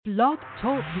Blog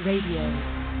Talk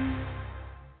Radio.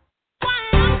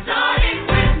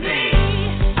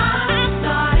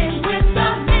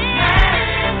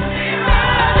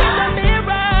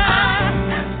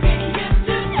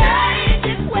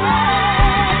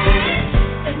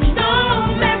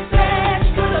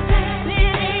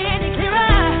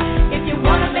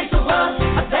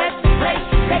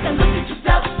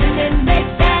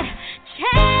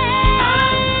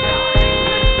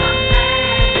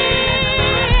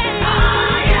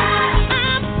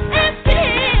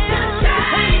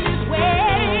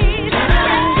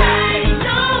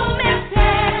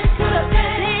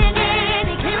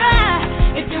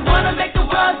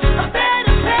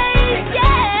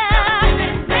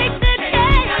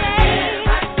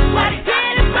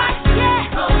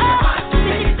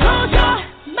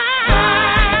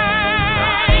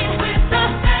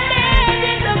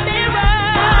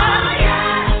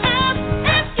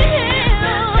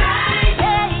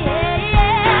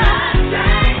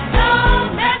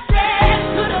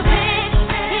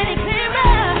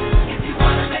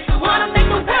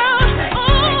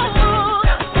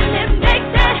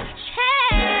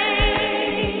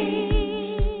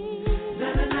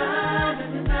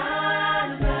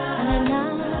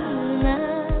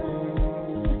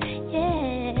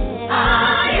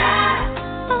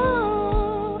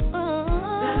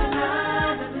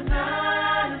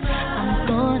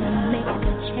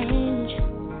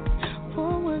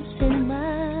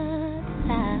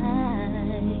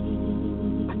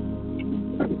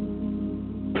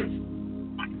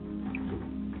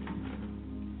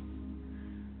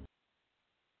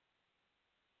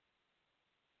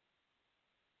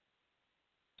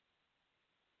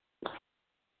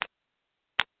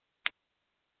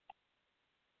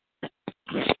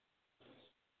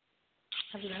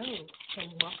 Hello,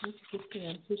 and welcome to Get the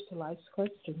Answers to Life's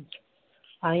Questions.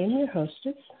 I am your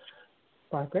hostess,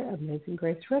 Barbara Amazing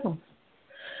Grace Reynolds.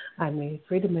 I'm a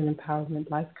freedom and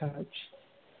empowerment life coach,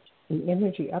 an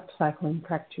energy upcycling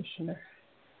practitioner,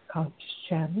 conscious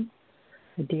channel,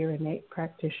 a dear innate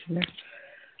practitioner,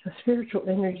 a spiritual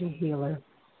energy healer,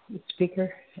 a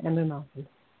speaker, and an author.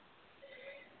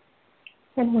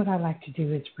 And what I like to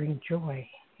do is bring joy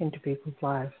into people's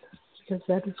lives, because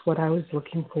that is what I was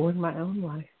looking for in my own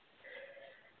life.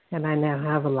 And I now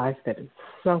have a life that is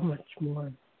so much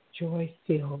more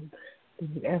joy-filled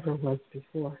than it ever was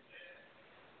before.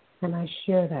 And I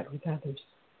share that with others.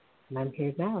 And I'm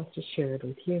here now to share it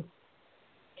with you.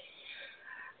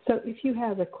 So if you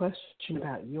have a question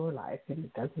about your life, and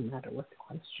it doesn't matter what the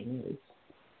question is,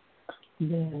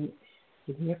 then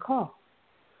give me a call.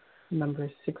 The number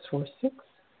is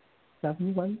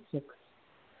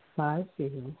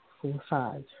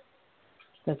 646-716-5045.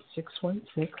 That's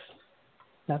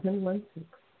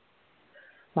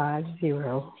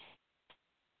 616-716-5045.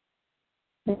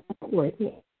 It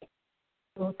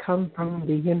will come from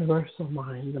the universal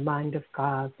mind, the mind of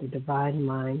God, the divine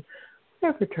mind,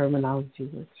 whatever terminology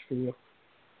works for you.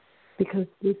 Because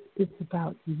this is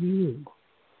about you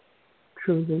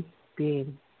truly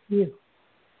being you.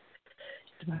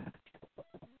 It's about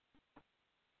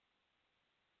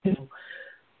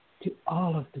to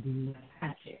all of the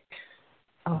magic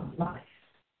of life.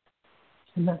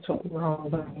 And that's what we're all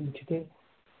learning to do.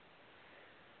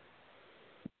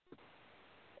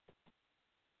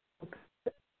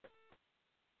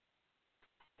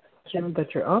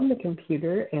 But you're on the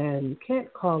computer and you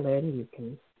can't call in, you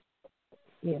can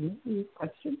email your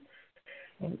question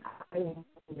and I will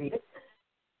read it.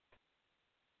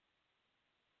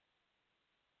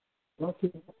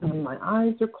 When my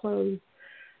eyes are closed,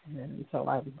 and so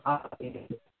I'm reading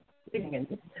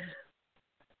it.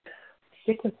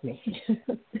 Stick with me.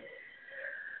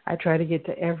 I try to get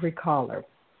to every caller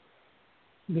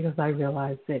because I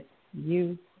realize that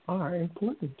you are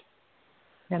important.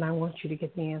 And I want you to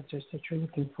get the answers that you're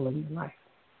looking for in your life.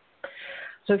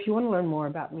 So if you want to learn more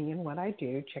about me and what I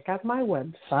do, check out my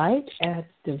website at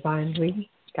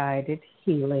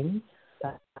divinelyguidedhealing.com.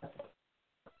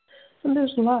 And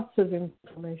there's lots of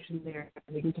information there.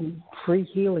 Some free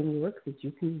healing work that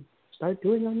you can start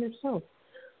doing on yourself.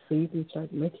 So you can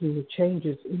start making the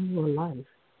changes in your life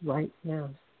right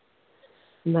now.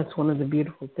 And that's one of the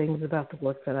beautiful things about the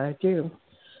work that I do.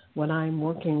 When I'm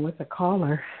working with a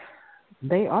caller,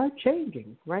 they are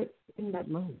changing right in that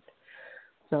moment.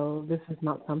 So this is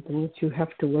not something that you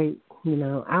have to wait,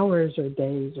 hours or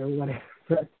days or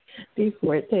whatever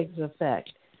before it takes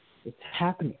effect. It's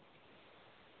happening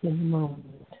in the moment.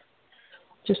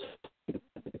 Just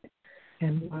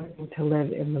and learning to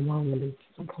live in the moment is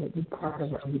an important part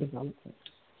of our own development.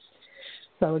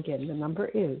 So again, the number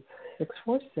is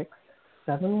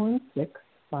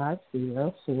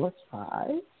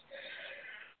 646-716-5045.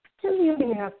 And the only thing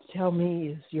you have to tell me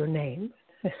is your name.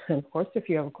 And of course, if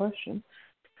you have a question,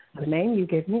 the name you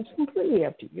give me is completely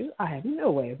up to you. I have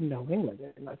no way of knowing whether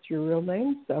or not it's your real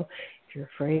name. So if you're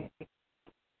afraid to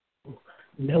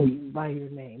know you by your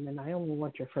name, and I only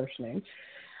want your first name,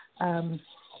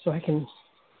 so I can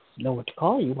know what to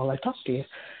call you while I talk to you.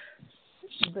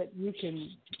 But you can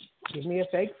give me a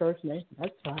fake first name.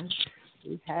 That's fine.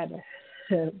 We've had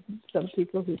some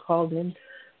people who called in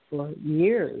for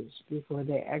years before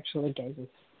they actually gave us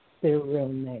their real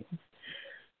name.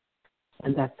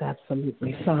 And that's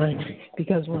absolutely fine,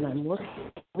 because when I'm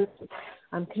working with you,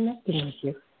 I'm connecting with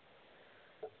you.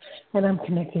 And I'm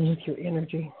connecting with your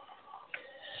energy.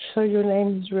 So your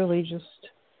name is really just,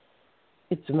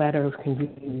 it's a matter of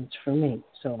convenience for me,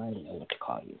 so I know what to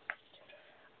call you.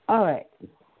 All right.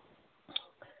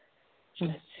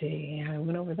 Let's see. I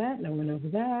went over that,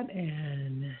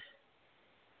 and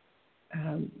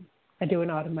I do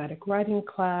an automatic writing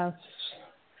class,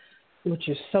 which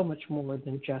is so much more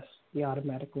than just the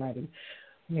automatic writing.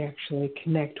 We actually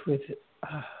connect with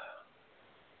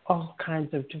all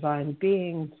kinds of divine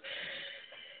beings,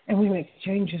 and we make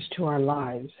changes to our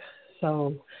lives.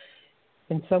 So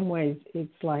in some ways,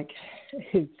 it's like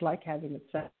having a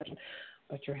session,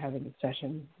 but you're having a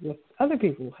session with other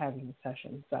people having a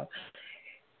session. So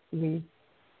we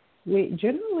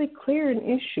generally clear an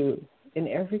issue in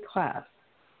every class.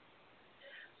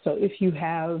 So if you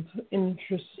have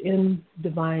interest in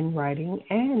divine writing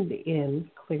and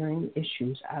in clearing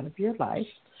issues out of your life,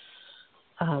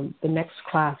 the next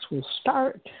class will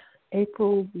start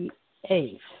April the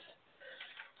 8th.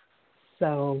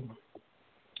 So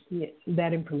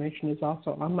that information is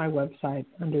also on my website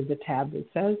under the tab that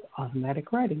says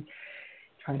Automatic Writing.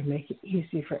 Try to make it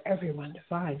easy for everyone to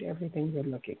find everything they're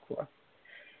looking for.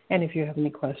 And if you have any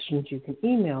questions, you can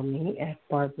email me at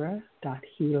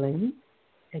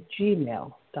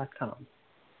barbara.healing@gmail.com.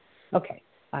 Okay,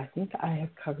 I think I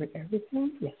have covered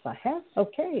everything. Yes, I have.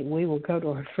 Okay, we will go to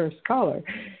our first caller.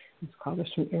 This caller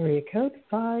is from area code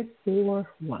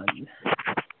 541.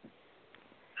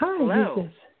 Hi, hello. who's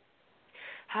this?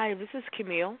 Hi, this is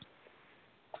Camille.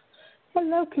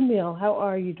 Hello, Camille. How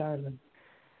are you, darling?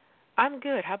 I'm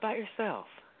good. How about yourself?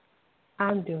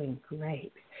 I'm doing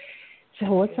great.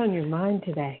 So what's on your mind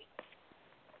today?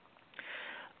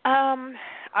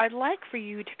 I'd like for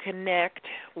you to connect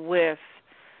with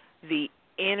the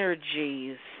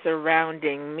energies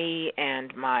surrounding me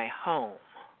and my home.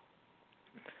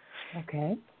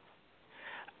 Okay.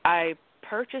 I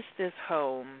purchased this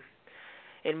home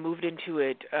and moved into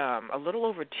it a little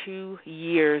over 2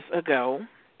 years ago,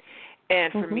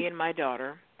 and for me and my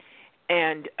daughter.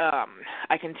 And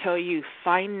I can tell you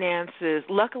finances,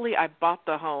 luckily I bought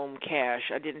the home cash.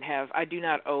 I do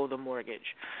not owe the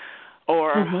mortgage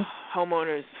or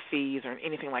homeowners fees or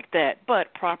anything like that,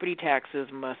 but property taxes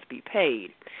must be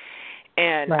paid.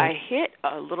 And I hit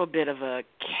a little bit of a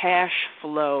cash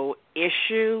flow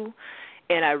issue,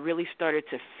 and I really started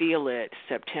to feel it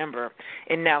September.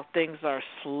 And now things are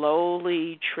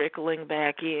slowly trickling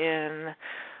back in,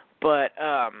 but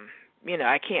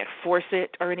I can't force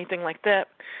it or anything like that.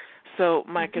 So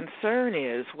my concern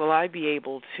is, will I be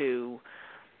able to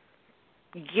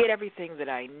get everything that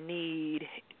I need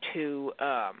to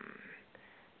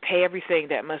pay everything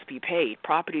that must be paid,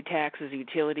 property taxes,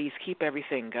 utilities, keep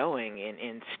everything going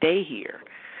and stay here?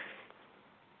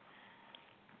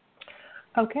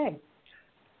 Okay.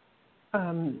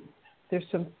 There's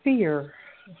some fear,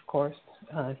 of course.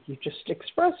 You just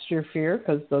expressed your fear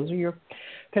because those are your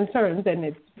concerns, and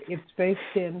it's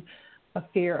based in a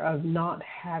fear of not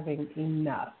having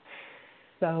enough.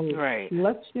 So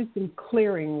let's do some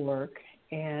clearing work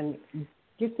and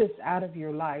get this out of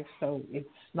your life so it's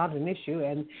not an issue,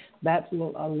 and that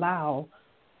will allow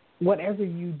whatever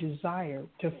you desire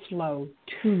to flow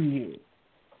to you.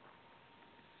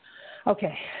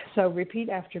 Okay, so repeat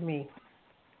after me.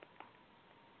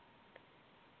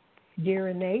 Dear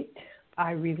Innate,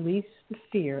 I release the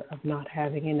fear of not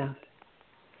having enough.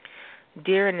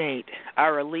 Dear Innate, I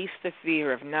release the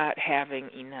fear of not having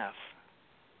enough.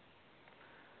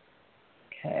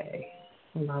 Okay.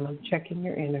 Hold on, I'm checking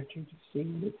your energy to see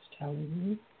what it's telling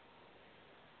me.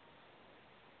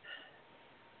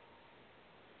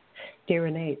 Dear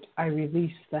Innate, I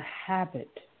release the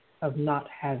habit of not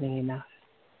having enough.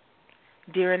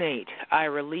 Dear Innate, I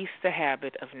release the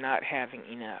habit of not having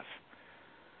enough.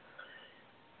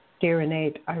 Dear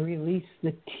Innate, I release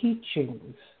the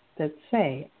teachings that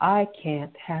say I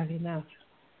can't have enough.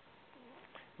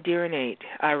 Dear Innate,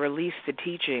 I release the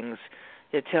teachings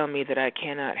that tell me that I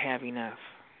cannot have enough.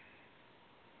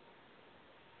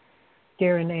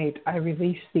 Dear Innate, I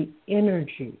release the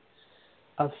energies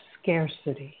of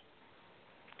scarcity.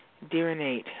 Dear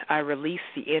innate, I release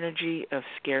the energy of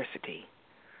scarcity.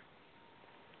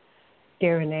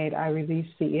 Dear innate, I release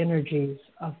the energies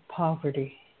of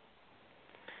poverty.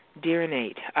 Dear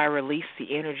innate, I release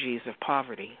the energies of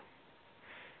poverty.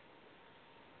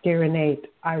 Dear innate,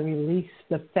 I release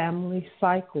the family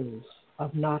cycles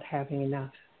of not having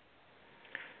enough.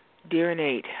 Dear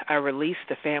innate, I release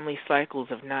the family cycles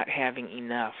of not having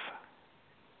enough.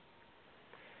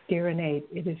 Dear innate,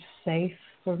 it is safe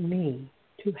for me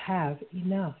to have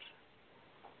enough.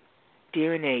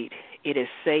 Dear innate, it is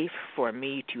safe for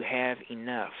me to have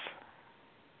enough.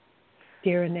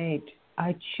 Dear innate,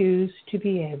 I choose to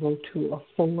be able to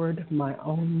afford my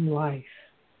own life.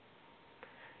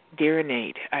 Dear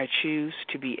innate, I choose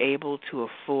to be able to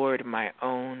afford my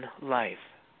own life.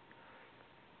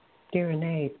 Dear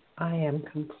innate, I am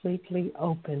completely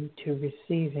open to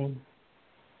receiving.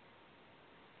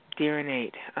 Dear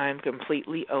innate, I am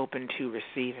completely open to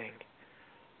receiving.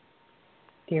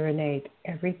 Dear innate,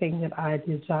 everything that I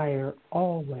desire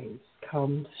always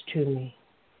comes to me.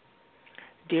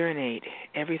 Dear innate,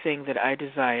 everything that I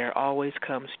desire always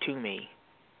comes to me.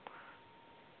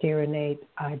 Dear innate,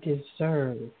 I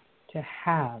deserve to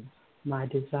have my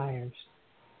desires.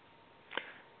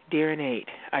 Dear innate,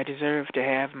 I deserve to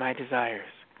have my desires.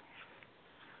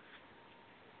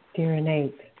 Dear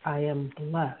innate, I am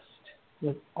blessed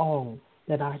with all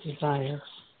that I desire.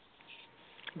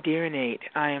 Dear innate,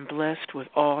 I am blessed with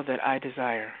all that I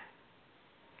desire.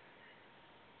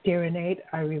 Dear innate,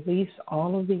 I release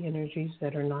all of the energies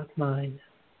that are not mine.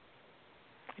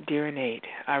 Dear innate,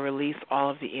 I release all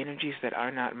of the energies that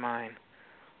are not mine.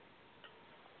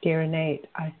 Dear innate,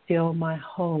 I fill my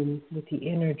home with the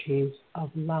energies of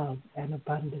love and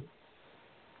abundance.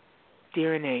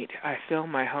 Dear innate, I fill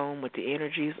my home with the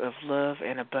energies of love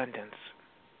and abundance.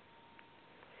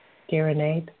 Dear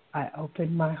innate, I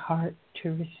open my heart to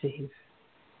receive.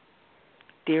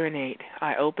 Dear innate,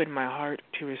 I open my heart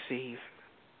to receive.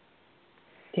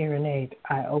 Dear innate,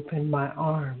 I open my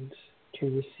arms to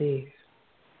receive.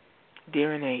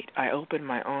 Dear innate, I open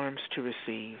my arms to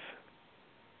receive.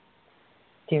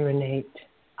 Dear innate,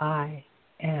 I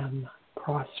am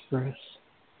prosperous.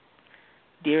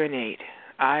 Dear innate,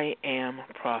 I am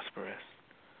prosperous.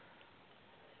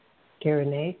 Dear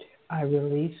innate, I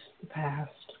release the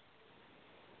past.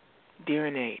 Dear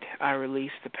innate, I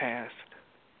release the past.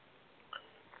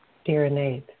 Dear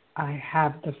innate, I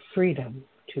have the freedom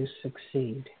to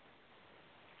succeed.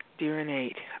 Dear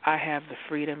innate, I have the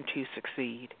freedom to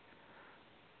succeed.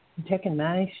 And take a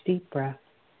nice deep breath.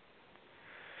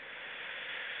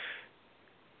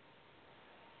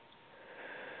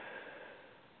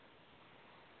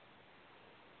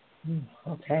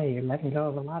 Okay, you're letting go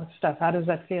of a lot of stuff. How does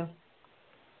that feel?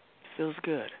 Feels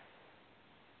good.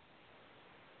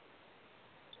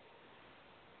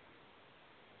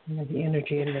 You know, the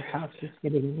energy in your house is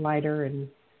getting lighter and,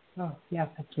 oh, yeah,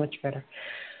 that's much better.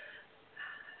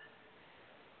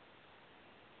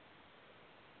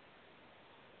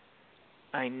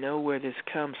 I know where this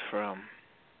comes from.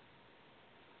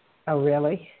 Oh,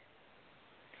 really?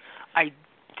 I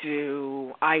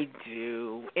do.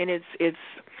 And it's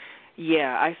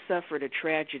yeah, I suffered a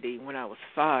tragedy when I was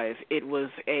 5.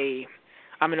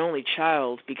 I'm an only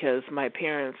child because my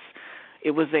parents,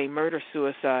 it was a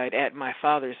murder-suicide at my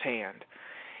father's hand.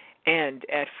 And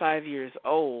at 5 years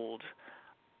old,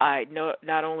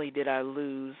 not only did I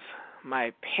lose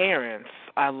my parents,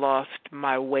 I lost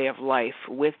my way of life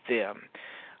with them.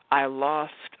 I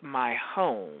lost my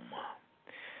home.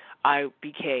 I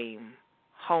became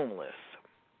homeless.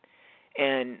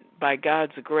 And by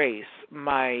God's grace,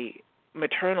 my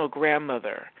maternal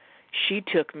grandmother, she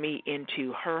took me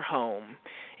into her home,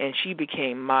 and she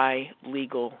became my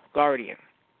legal guardian.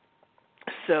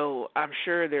 So I'm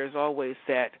sure there's always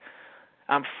that,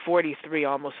 I'm 43,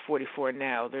 almost 44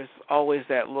 now, there's always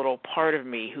that little part of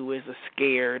me who is a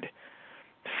scared,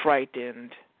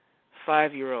 frightened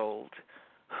 5-year-old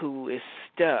who is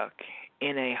stuck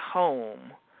in a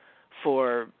home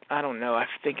for, I don't know, I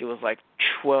think it was like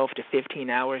 12 to 15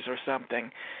 hours or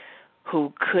something,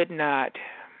 who could not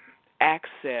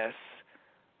access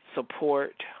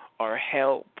support or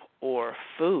help or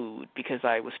food because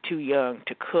I was too young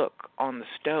to cook on the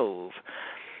stove,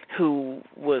 who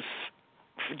was,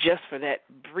 just for that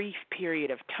brief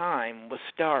period of time, was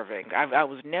starving. I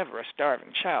was never a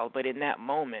starving child, but in that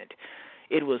moment,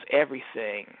 it was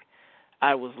everything.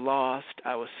 I was lost,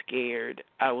 I was scared,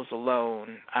 I was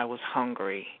alone, I was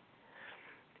hungry.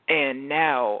 And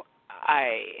now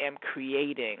I am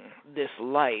creating this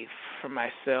life for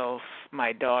myself,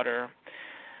 my daughter,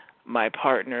 my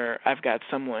partner. I've got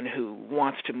someone who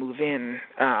wants to move in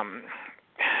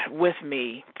with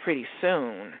me pretty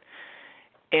soon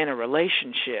in a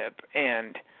relationship,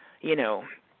 and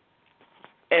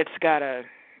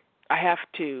I have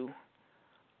to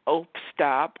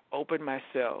open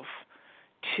myself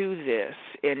to this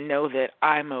and know that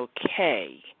I'm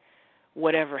okay.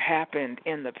 Whatever happened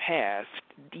in the past,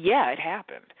 yeah, it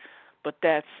happened, but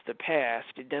that's the past.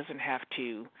 It doesn't have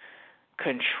to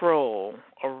control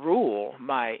or rule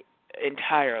my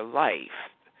entire life.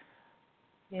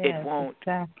 Yes, it won't.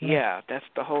 Exactly. Yeah, that's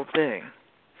the whole thing.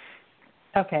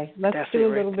 Okay, let's do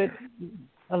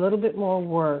a little bit more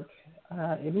work.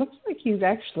 It looks like you've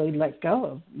actually let go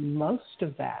of most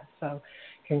of that. So,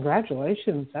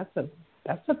 congratulations. That's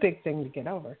a big thing to get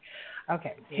over.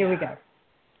 Okay, Here we go.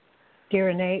 Dear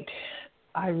Innate,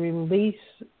 I release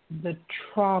the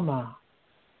trauma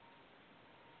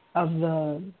of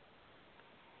the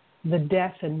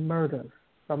death and murder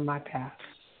from my past.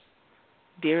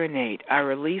 Dear Innate, I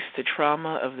release the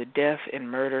trauma of the death and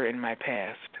murder in my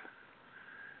past.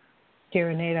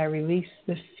 Dear Innate, I release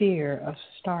the fear of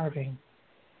starving.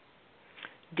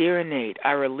 Dear Innate,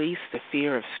 I release the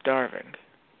fear of starving.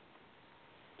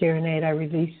 Dear Innate, I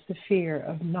release the fear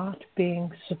of not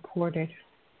being supported.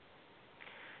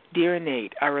 Dear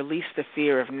Innate, I release the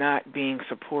fear of not being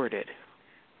supported.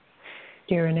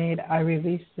 Dear Innate, I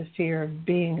release the fear of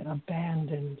being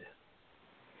abandoned.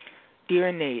 Dear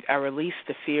Innate, I release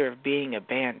the fear of being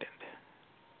abandoned.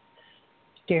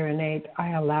 Dear Innate,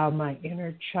 I allow my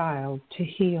inner child to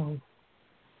heal.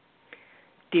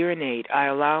 Dear Innate, I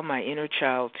allow my inner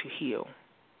child to heal.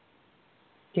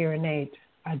 Dear Innate,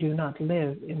 I do not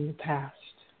live in the past.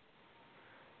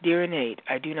 Dear Innate,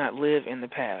 I do not live in the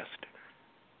past.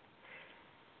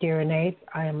 Dear Innate,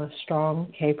 I am a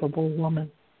strong, capable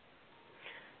woman.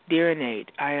 Dear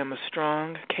Innate, I am a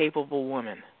strong, capable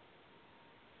woman.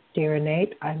 Dear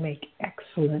Innate, I make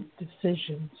excellent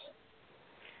decisions.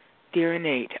 Dear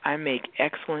Innate, I make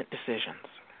excellent decisions.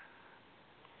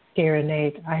 Dear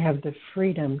Innate, I have the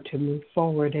freedom to move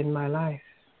forward in my life.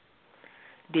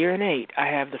 Dear Innate, I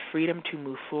have the freedom to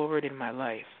move forward in my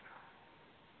life.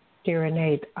 Dear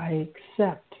Innate, I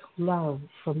accept love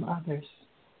from others.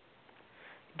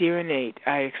 Dear Innate,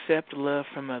 I accept love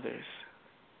from others.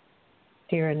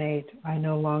 Dear Innate, I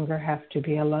no longer have to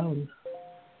be alone.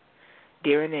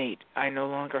 Dear Innate, I no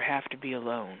longer have to be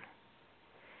alone.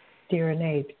 Dear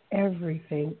Innate,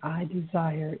 everything I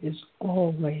desire is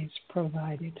always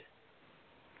provided.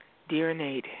 Dear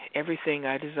Innate, everything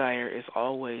I desire is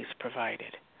always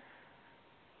provided.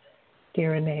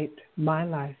 Dear Innate, my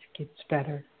life gets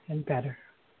better and better.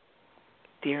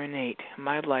 Dear Innate,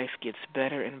 my life gets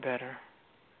better and better.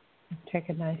 Take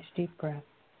a nice deep breath.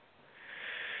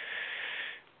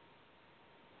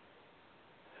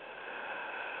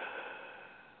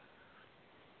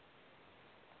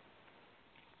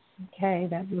 Okay,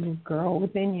 that little girl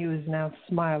within you is now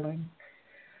smiling.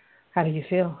 How do you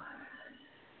feel?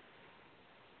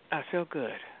 I feel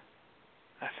good.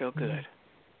 I feel good.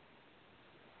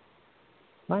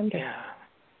 Wonderful. Yeah.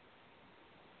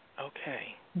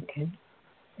 Okay. Okay.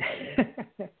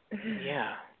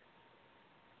 Yeah.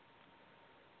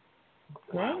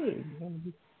 Great.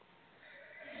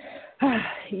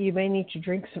 You may need to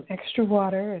drink some extra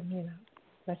water and,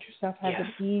 let yourself have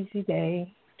an easy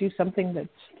day. Do something that's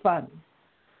fun.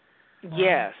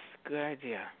 Yes, good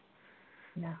idea.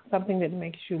 Yeah, something that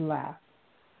makes you laugh.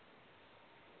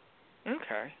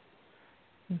 Okay.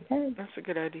 Okay. That's a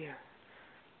good idea.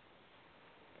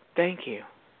 Thank you.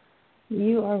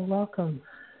 You are welcome.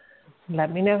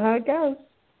 Let me know how it goes.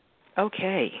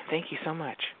 Okay. Thank you so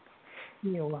much.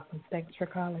 You're welcome. Thanks for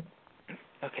calling.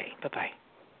 Okay. Bye-bye.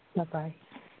 Bye-bye.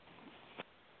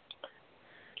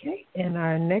 Okay, and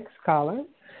our next caller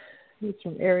is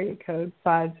from area code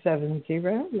 570.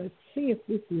 Let's see if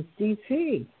this is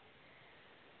DC.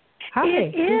 Hi.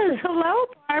 It is. Hello,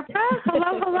 Barbara.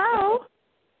 Hello.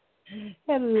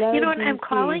 Hello, You know what? DC. I'm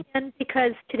calling in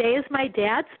because today is my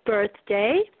dad's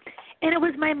birthday, and it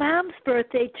was my mom's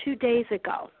birthday 2 days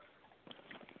ago.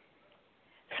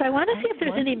 So I want to see if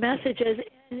there's any messages.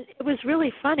 And it was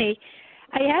really funny.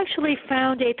 I actually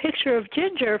found a picture of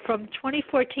Ginger from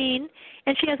 2014,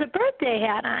 and she has a birthday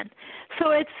hat on.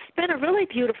 So it's been a really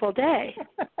beautiful day.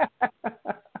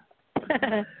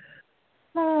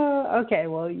 Oh, okay.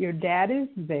 Well, your dad is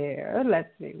there. Let's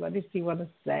see. What does he want to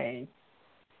say?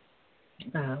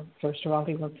 First of all,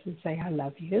 he wants to say, I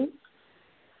love you.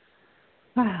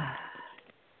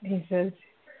 He says,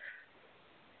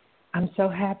 I'm so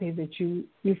happy that you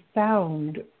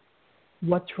found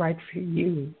what's right for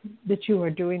you, that you are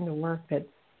doing the work that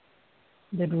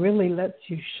really lets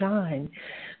you shine.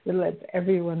 that lets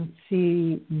everyone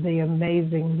see the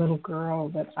amazing little girl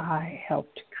that I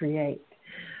helped create.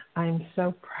 I'm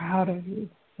so proud of you,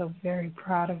 so very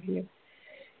proud of you.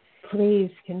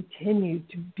 Please continue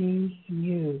to be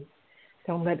you.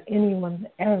 Don't let anyone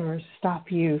ever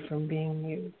stop you from being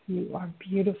you. You are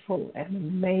beautiful and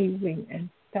amazing and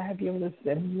fabulous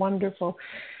and wonderful.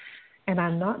 And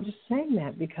I'm not just saying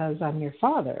that because I'm your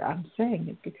father. I'm saying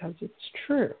it because it's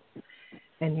true.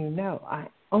 And you know, I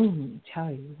only tell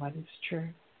you what is true.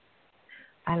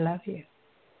 I love you.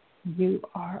 You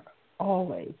are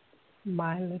always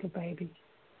my little baby.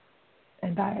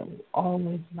 And I will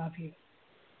always love you.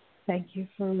 Thank you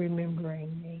for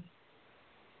remembering me.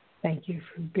 Thank you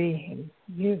for being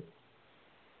you.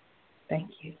 Thank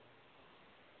you.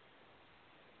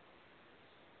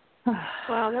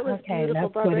 Wow, that was okay, beautiful,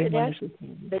 that's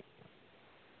Barbara.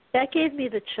 That gave me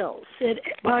the chills.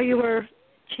 While you were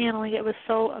channeling, it was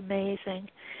so amazing.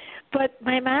 But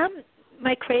my mom,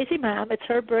 my crazy mom, it's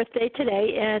her birthday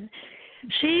today, and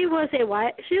she was a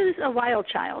wild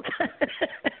child.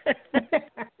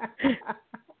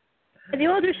 And the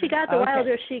older she got, the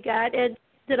wilder she got, and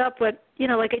ended up with,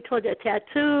 like I told you, a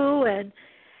tattoo,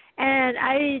 and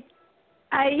I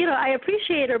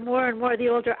appreciate her more and more the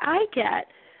older I get,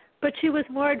 but she was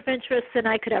more adventurous than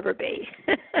I could ever be.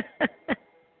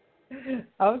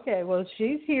 Okay, well,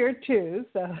 she's here too,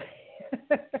 so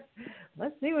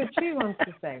let's see what she wants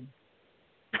to say.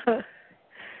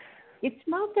 It's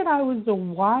not that I was a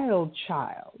wild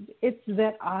child. It's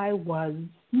that I was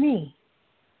me.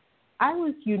 I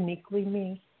was uniquely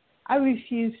me. I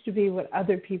refused to be what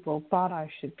other people thought I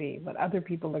should be, what other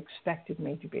people expected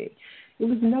me to be. It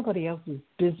was nobody else's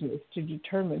business to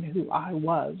determine who I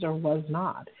was or was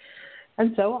not.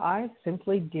 And so I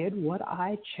simply did what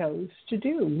I chose to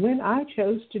do when I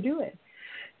chose to do it.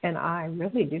 And I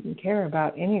really didn't care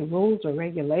about any rules or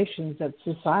regulations that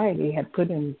society had put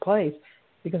in place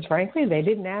because, frankly, they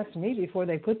didn't ask me before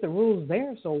they put the rules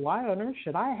there, so why on earth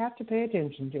should I have to pay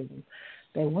attention to them?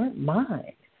 They weren't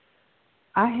mine.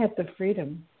 I had the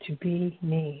freedom to be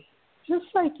me, just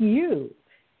like you.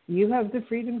 You have the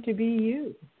freedom to be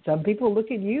you. Some people look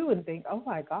at you and think, oh,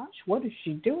 my gosh, what is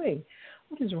she doing?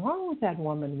 What is wrong with that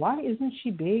woman? Why isn't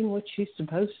she being what she's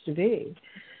supposed to be?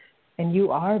 And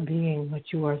you are being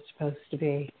what you are supposed to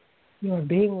be. You are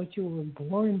being what you were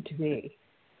born to be.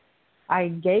 I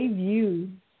gave you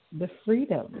the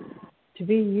freedom to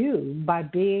be you by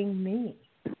being me.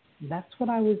 That's what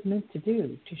I was meant to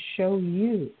do, to show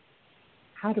you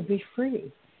how to be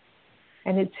free.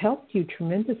 And it's helped you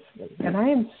tremendously. And I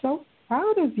am so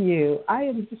proud of you. I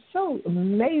am just so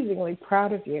amazingly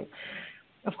proud of you.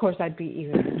 Of course, I'd be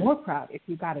even more proud if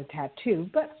you got a tattoo,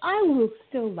 but I will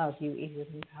still love you even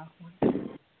without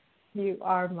one. You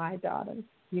are my daughter.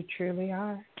 You truly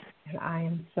are. And I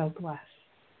am so blessed.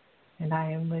 And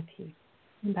I am with you.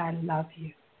 And I love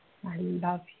you. I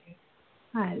love you.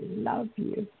 I love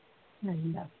you. I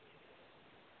love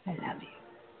you. I love you.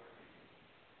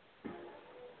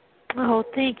 Oh,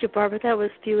 thank you, Barbara. That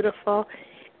was beautiful.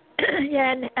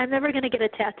 Yeah, and I'm never going to get a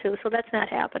tattoo, so that's not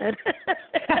happening.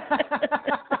 And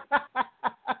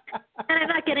I'm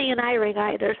not getting an eye ring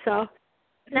either, so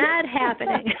not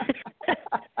happening.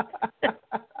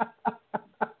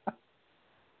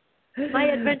 My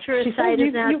adventurous side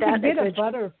is not that adventurous. You can get adventurous. a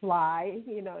butterfly.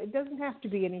 It doesn't have to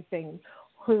be anything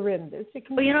horrendous. It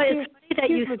can well, be it's funny that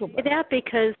you say that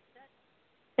because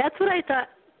that's what I thought.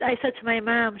 I said to my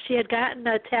mom, she had gotten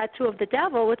a tattoo of the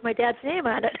devil with my dad's name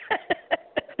on it.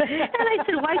 And I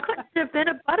said, why couldn't it have been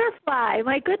a butterfly?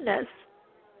 My goodness.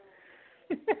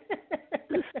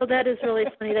 So that is really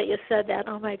funny that you said that.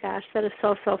 Oh, my gosh, that is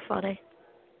so, so funny.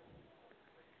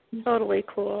 Totally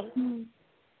cool.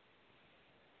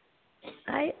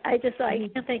 I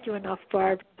can't thank you enough,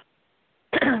 Barb.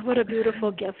 What a beautiful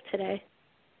gift today.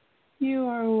 You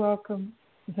are welcome.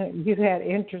 You had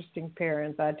interesting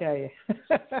parents, I tell you.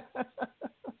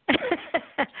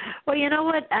 Well, you know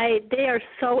what? They are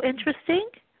so interesting.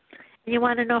 You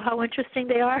want to know how interesting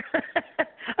they are?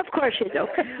 Of course you do.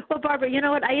 Well, Barbara, you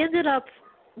know what? I ended up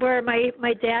where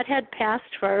my dad had passed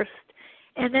first,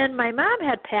 and then my mom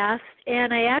had passed,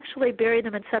 and I actually buried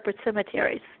them in separate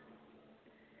cemeteries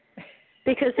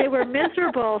because they were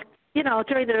miserable,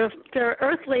 during their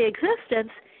earthly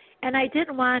existence, and I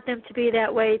didn't want them to be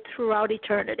that way throughout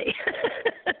eternity.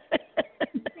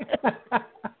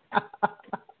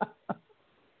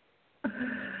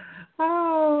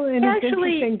 Oh, and it's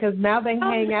interesting because now they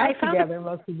hang out together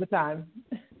most of the time.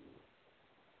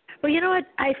 Well, you know what?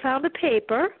 I found a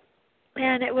paper,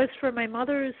 and it was for my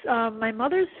mother's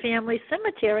family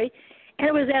cemetery, and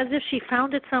it was as if she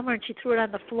found it somewhere and she threw it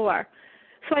on the floor.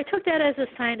 So I took that as a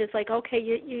sign. It's like, okay,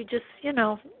 you just, you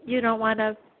don't want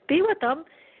to be with them.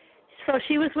 So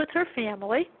she was with her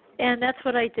family, and that's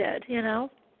what I did, And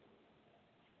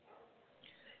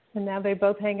now they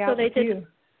both hang out so they with did. you.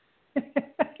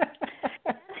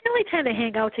 The only time they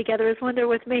hang out together is when they're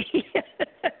with me.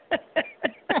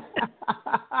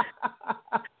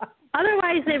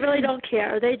 Otherwise, they really don't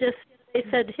care. They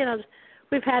said,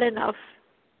 we've had enough.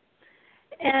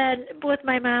 And with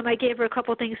my mom, I gave her a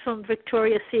couple things from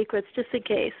Victoria's Secrets just in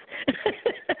case.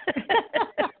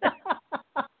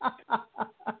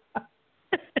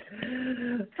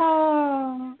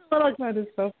 Oh, that is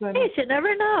so funny. Hey, you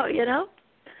never know,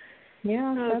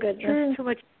 Yeah, oh, that's goodness, true. too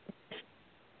much.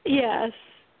 Yes.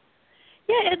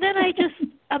 Yeah, and then I just,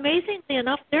 amazingly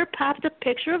enough, there popped a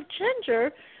picture of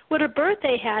Ginger with a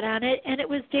birthday hat on it, and it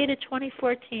was dated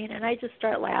 2014, and I just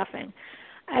started laughing.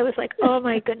 I was like, oh,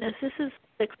 my goodness, this is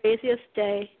the craziest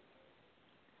day.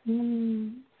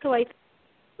 So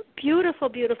beautiful,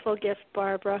 beautiful gift,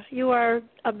 Barbara. You are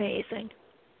amazing.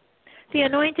 The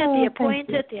anointed, the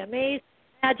appointed, the amazing,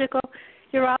 magical.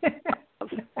 You're all.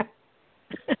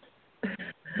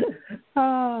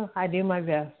 Oh, I do my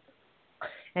best.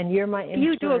 And you're my inspiration.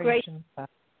 You do a great.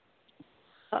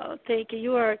 Oh, thank you.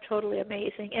 You are totally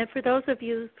amazing. And for those of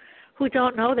you who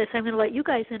don't know this, I'm going to let you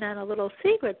guys in on a little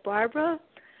secret. Barbara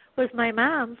was my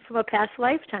mom from a past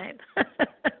lifetime.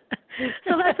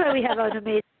 So that's why we have an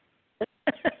amazing.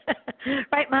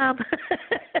 Right, Mom?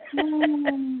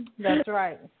 That's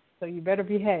right. So you better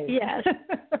behave. Yes.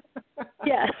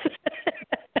 Yes.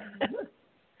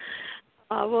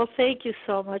 Well, thank you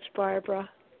so much, Barbara.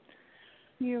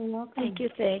 You're welcome. Thank you.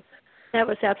 That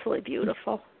was absolutely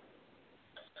beautiful.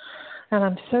 And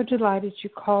I'm so delighted you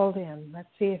called in. Let's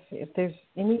see if there's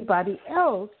anybody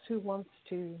else who wants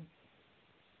to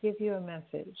give you a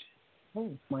message.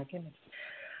 Oh, my goodness.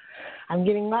 I'm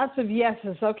getting lots of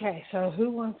yeses. Okay, so who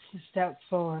wants to step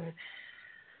forward?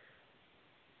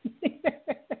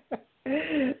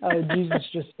 Oh, Jesus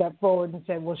just stepped forward and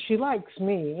said, well, she likes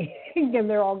me. And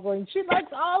they're all going, she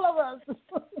likes all of us.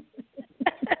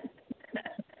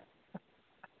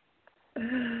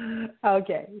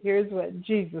 Okay, here's what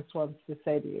Jesus wants to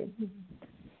say to you.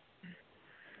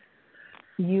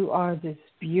 You are this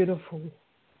beautiful,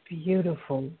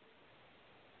 beautiful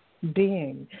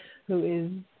being who is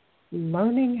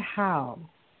learning how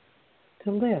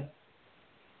to live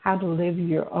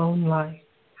your own life,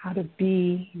 how to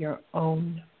be your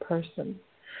own person.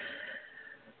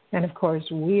 And of course,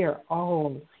 we are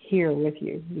all here with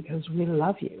you because we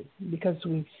love you, because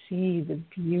we see the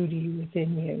beauty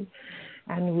within you.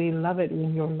 And we love it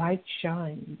when your light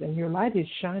shines, and your light is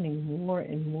shining more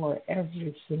and more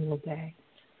every single day.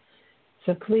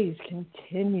 So please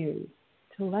continue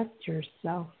to let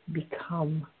yourself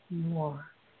become more.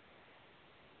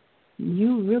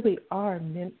 You really are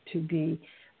meant to be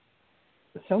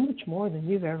so much more than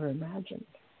you've ever imagined.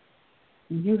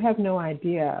 You have no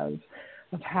idea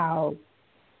of how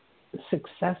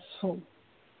successful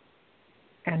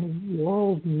and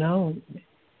world-known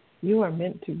you are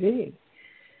meant to be.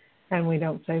 And we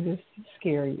don't say this to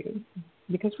scare you,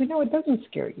 because we know it doesn't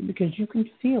scare you, because you can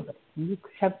feel it. You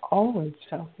have always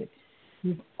felt it.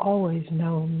 You've always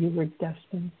known you were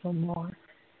destined for more.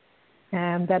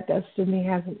 And that destiny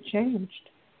hasn't changed.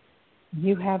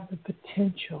 You have the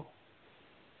potential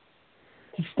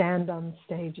to stand on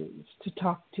stages, to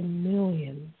talk to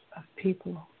millions of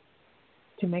people,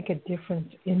 to make a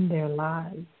difference in their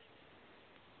lives,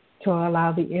 to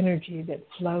allow the energy that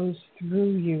flows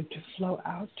through you to flow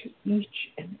out to each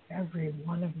and every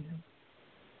one of them.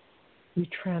 You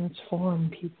transform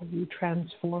people. You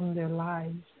transform their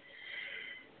lives.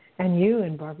 And you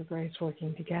and Barbara Grace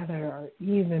working together are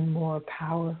even more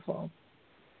powerful.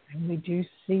 And we do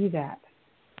see that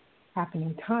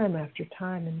happening time after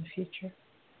time in the future.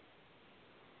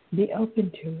 Be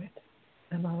open to it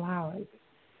and allow it.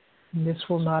 And this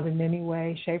will not in any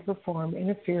way, shape, or form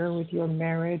interfere with your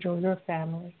marriage or your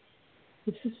family.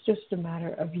 This is just a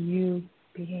matter of you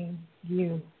being the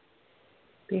you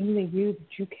that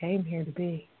you came here to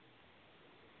be.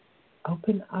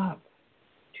 Open up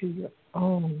to your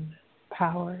own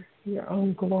power, your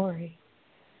own glory,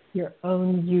 your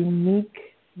own unique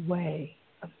way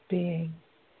of being.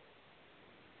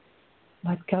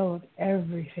 Let go of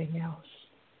everything else.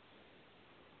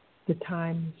 The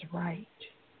time is right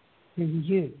for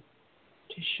you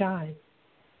to shine.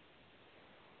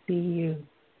 Be you.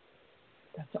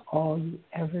 That's all you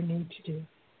ever need to do.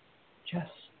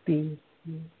 Just be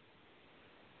you.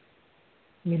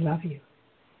 We love you.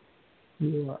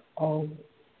 You are always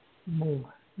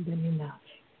more than enough.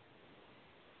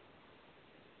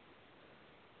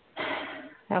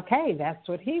 Okay, that's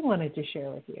what he wanted to share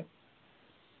with you.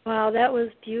 Wow, that was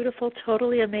beautiful,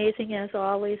 totally amazing as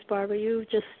always, Barbara. You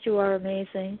are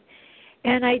amazing.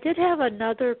 And I did have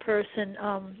another person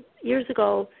years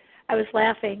ago. I was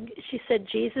laughing. She said,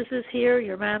 Jesus is here,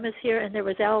 your mom is here, and there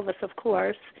was Elvis, of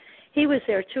course. He was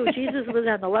there, too. Jesus was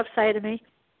on the left side of me.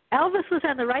 Elvis was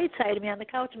on the right side of me on the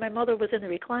couch, and my mother was in the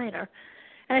recliner.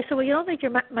 And I said, well, you don't think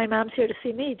my mom's here to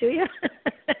see me, do you?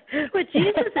 With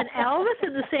Jesus and Elvis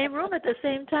in the same room at the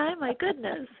same time? My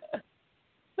goodness.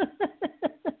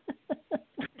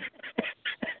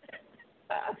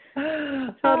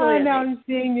 Totally now I'm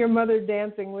seeing your mother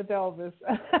dancing with Elvis.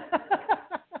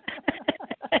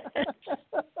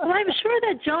 Well, I'm sure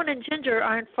that Joan and Ginger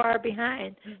aren't far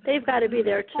behind. They've got to be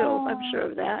there, too. I'm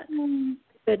sure of that.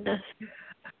 Goodness.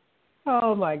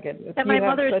 Oh, my goodness. And you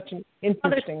have such an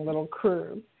interesting little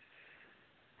crew.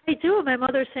 I do. My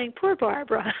mother's saying, poor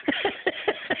Barbara.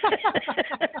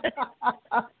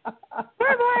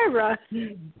 Poor Barbara.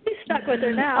 He's stuck with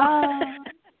her now.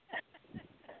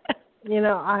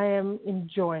 I am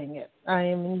enjoying it.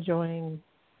 I'm enjoying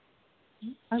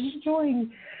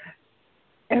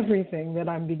everything that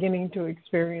I'm beginning to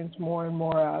experience more and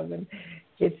more of. And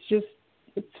it's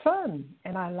fun.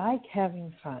 And I like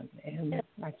having fun. And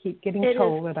I keep getting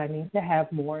told that I need to have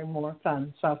more and more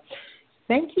fun. So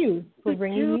thank you for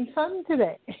bringing me fun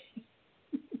today.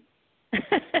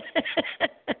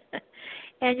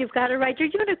 And you've got to ride your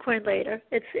unicorn later.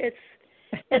 It's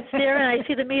there, and I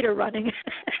see the meter running.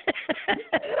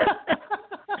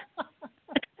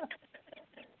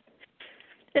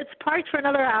 It's parked for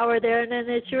another hour there, and then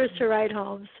it's yours to ride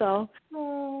home. So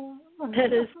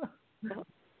that is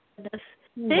goodness.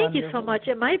 Thank you so much.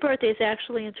 And my birthday is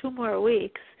actually in 2 more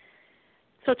weeks,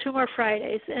 so 2 more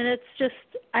Fridays, and it's just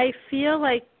I feel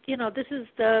like this is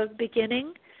the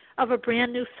beginning of a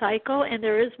brand new cycle, and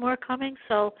there is more coming.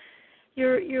 So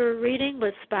your reading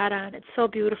was spot on. It's so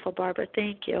beautiful, Barbara.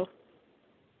 Thank you.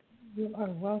 You are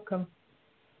welcome.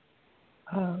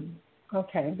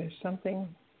 Okay, there's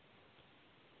something.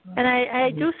 And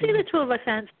I do see the 2 of us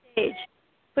on stage,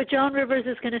 but Joan Rivers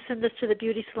is going to send us to the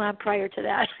beauty salon prior to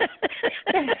that.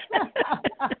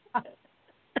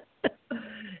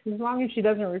 As long as she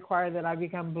doesn't require that I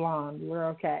become blonde, we're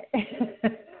okay. You're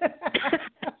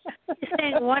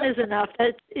saying 1 is enough.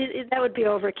 That would be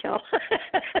overkill.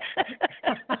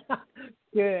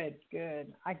 Good.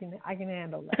 I can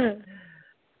handle that.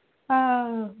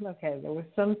 Okay, there was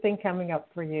something coming up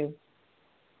for you.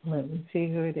 Let me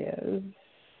see who it is.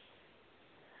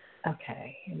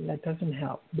 Okay, that doesn't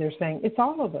help. They're saying it's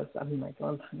all of us. I'm like,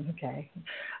 well, okay.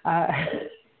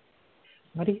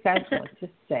 What do you guys want to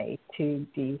say to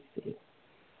DC?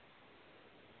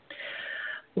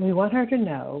 We want her to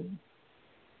know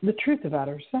the truth about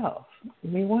herself.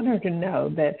 We want her to know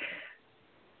that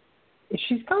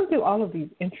she's gone through all of these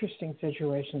interesting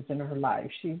situations in her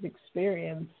life. She's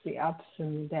experienced the ups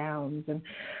and downs, and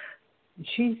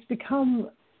she's become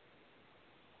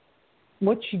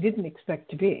what she didn't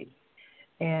expect to be.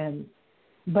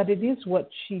 But it is what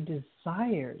she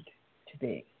desired to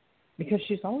be, because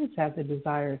she's always had the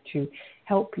desire to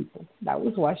help people. That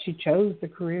was why she chose the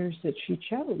careers that she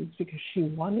chose, because she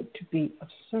wanted to be of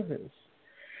service.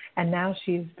 And now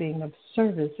she is being of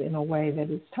service in a way that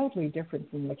is totally different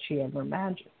from what she ever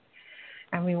imagined.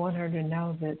 And we want her to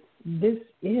know that this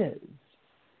is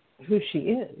who she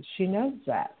is. She knows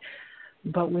that.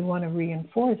 But we want to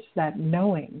reinforce that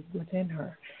knowing within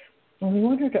her. And we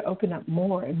want her to open up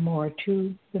more and more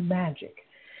to the magic.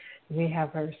 We have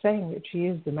her saying that she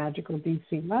is the magical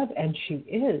DC love, and she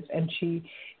is. And she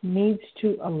needs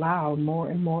to allow more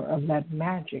and more of that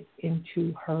magic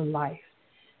into her life.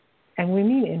 And we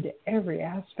mean into every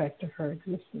aspect of her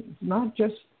existence, not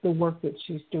just the work that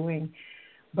she's doing,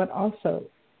 but also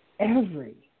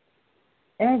every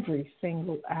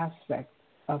single aspect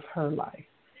of her life.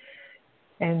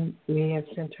 And we have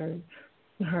sent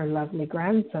her lovely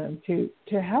grandson to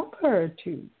help her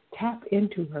to tap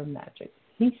into her magic.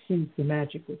 He sees the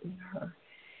magic within her.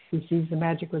 He sees the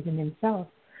magic within himself,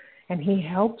 and he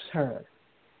helps her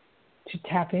to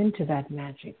tap into that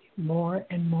magic more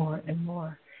and more and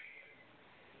more.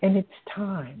 And it's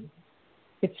time.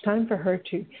 It's time for her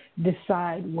to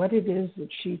decide what it is that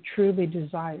she truly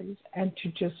desires and to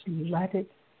just let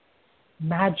it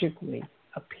magically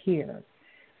appear.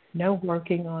 No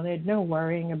working on it, no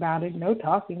worrying about it, no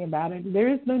talking about it. There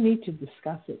is no need to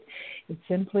discuss it. It's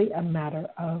simply a matter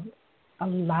of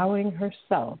allowing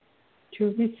herself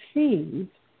to receive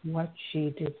what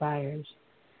she desires.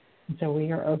 And so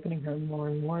we are opening her more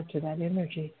and more to that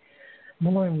energy,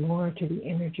 more and more to the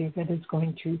energy that is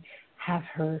going to have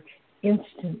her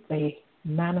instantly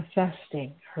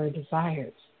manifesting her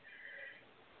desires.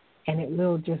 And it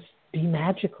will just be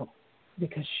magical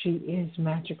because she is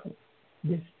magical.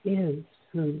 This is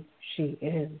who she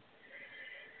is.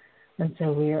 And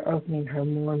so we are opening her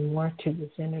more and more to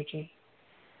this energy.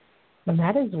 And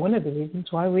that is one of the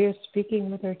reasons why we are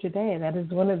speaking with her today. That is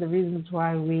one of the reasons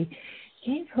why we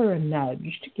gave her a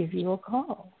nudge to give you a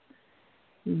call.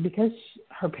 Because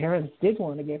her parents did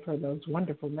want to give her those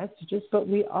wonderful messages, but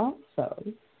we also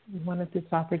wanted this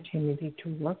opportunity to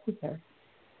work with her,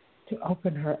 to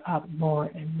open her up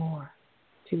more and more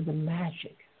to the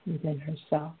magic within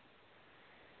herself,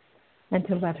 and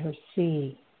to let her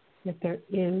see that there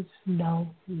is no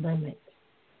limit.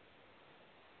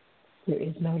 There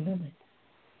is no limit.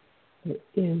 There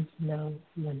is no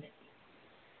limit.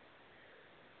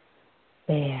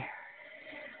 There.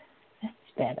 That's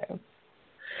better.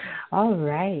 All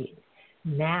right.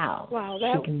 Now wow,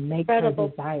 she can make incredible. her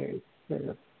desires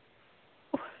through.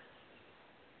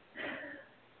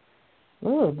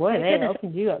 Oh, boy, they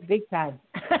opened you up big time.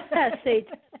 Yes, that's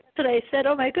what I said.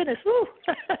 Oh, my goodness. Woo.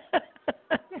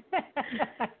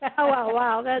 Oh,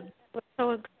 wow. That was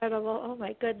so incredible. Oh,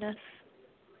 my goodness.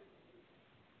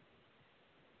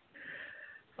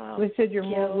 Wow. We said you're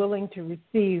more willing to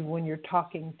receive when you're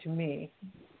talking to me.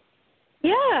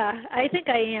 Yeah, I think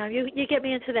I am. You get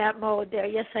me into that mode there.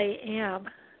 Yes, I am.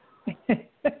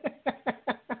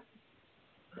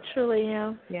 Truly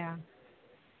am. Yeah.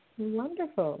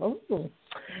 Wonderful. Oh.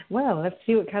 Well, let's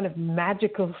see what kind of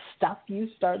magical stuff you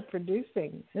start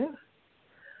producing. Yeah.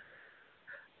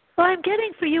 Well, I'm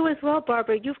getting for you as well,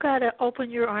 Barbara. You've got to open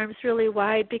your arms really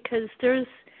wide because there's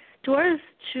doors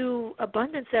to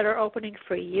abundance that are opening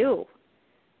for you.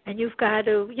 And you've got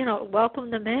to, welcome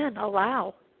them in,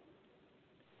 allow.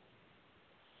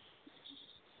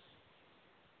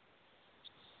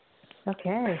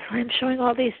 Okay. I'm showing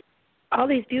all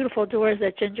these beautiful doors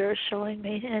that Ginger is showing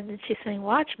me, and she's saying,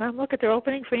 "Watch, Mom, look at they're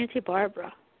opening for Auntie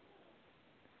Barbara."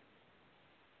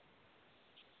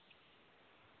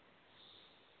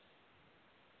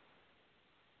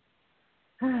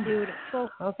 Beautiful.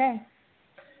 Okay.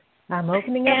 I'm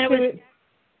opening up to it.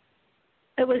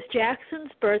 It was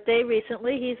Jackson's birthday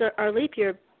recently. He's our leap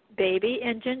year baby,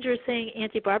 and Ginger's saying,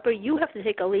 "Auntie Barbara, you have to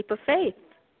take a leap of faith."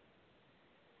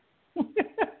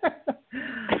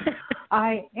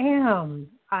 I am.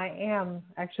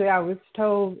 Actually, I was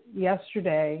told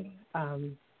yesterday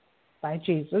by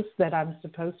Jesus that I'm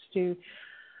supposed to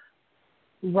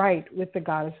write with the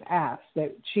Goddess Ask,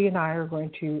 that she and I are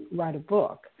going to write a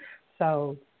book.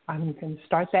 So I'm going to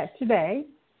start that today.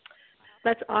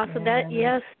 That's awesome.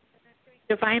 Yes,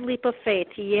 divine leap of faith,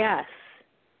 yes.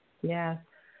 Yeah.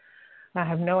 I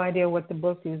have no idea what the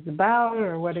book is about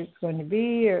or what it's going to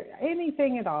be or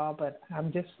anything at all, but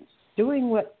I'm just doing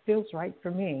what feels right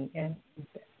for me. And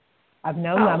I've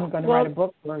known I'm going to write a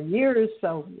book for years,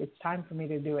 so it's time for me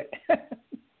to do it.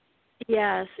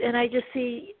 Yes, and I just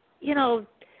see,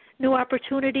 new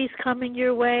opportunities coming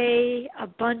your way.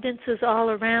 Abundance is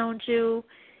all around you.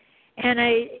 And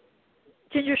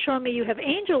Ginger showed me you have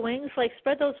angel wings, like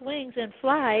spread those wings and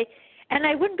fly. And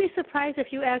I wouldn't be surprised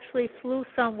if you actually flew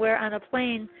somewhere on a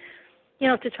plane,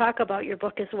 to talk about your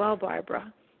book as well,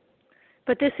 Barbara.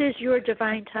 But this is your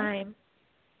divine time.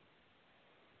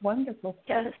 Wonderful.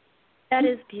 Yes, that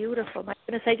is beautiful. My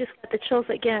goodness, I just got the chills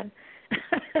again.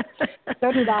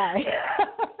 So did I.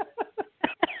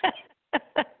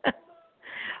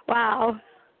 Wow.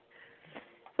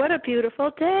 What a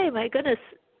beautiful day. My goodness,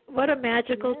 what a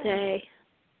magical day.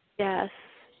 Yes.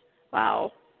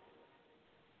 Wow.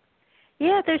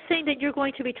 Yeah, they're saying that you're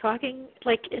going to be talking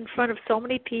like in front of so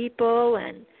many people,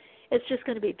 and it's just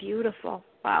going to be beautiful.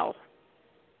 Wow.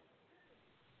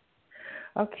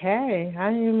 Okay, I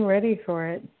am ready for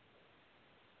it.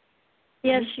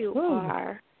 Yes, you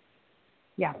are.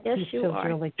 Yeah. Yes, you are.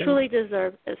 Really Truly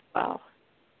deserve as well.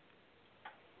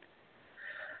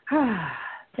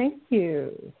 Thank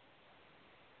you.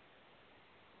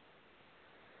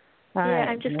 All right,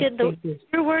 I'm just getting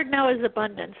your word now is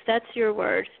abundance. That's your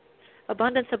word.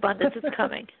 Abundance is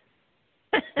coming.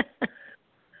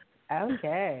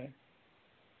 Okay.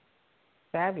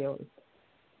 Fabulous.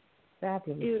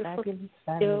 Beautiful.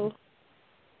 Fabulous.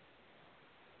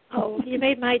 Oh, you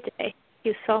made my day. Thank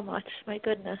you so much. My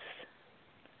goodness.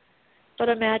 What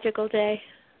a magical day.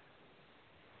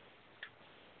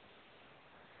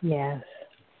 Yes.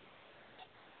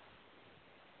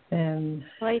 And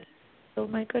oh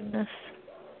my goodness.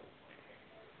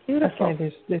 Beautiful.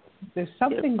 Okay, there's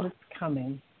something that's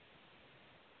coming.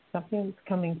 Something that's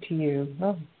coming to you.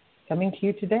 Oh, coming to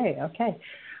you today. Okay.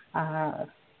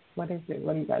 What is it?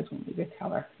 What do you guys want me to tell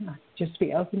her? Just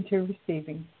be open to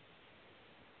receiving.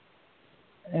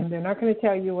 and they're not going to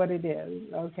tell you what it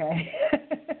is, okay?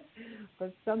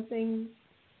 But something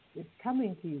is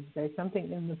coming to you today.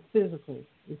 Something in the physical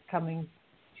is coming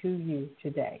to you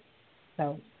today.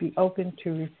 So be open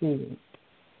to receiving.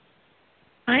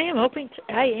 I am open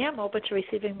to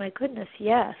receiving. My goodness,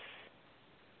 yes.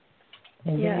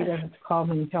 And then you don't have to call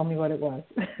me and tell me what it was.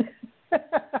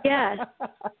 Yes.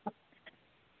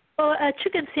 Well, a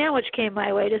chicken sandwich came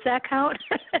my way. Does that count?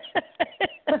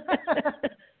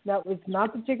 No, it's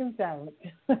not the chicken sandwich.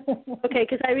 Okay,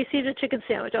 because I received a chicken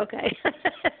sandwich. Okay.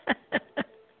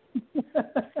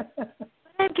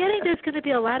 I'm getting there's going to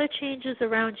be a lot of changes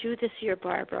around you this year,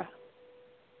 Barbara.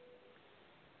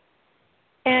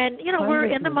 And, we're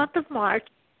in the month of March.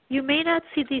 You may not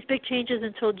see these big changes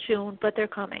until June, but they're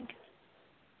coming.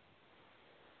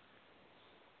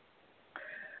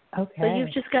 Okay. So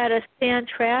you've just got to stay on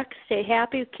track, stay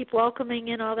happy, keep welcoming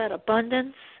in all that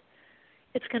abundance.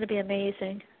 It's going to be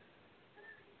amazing.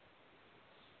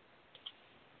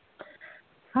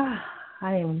 I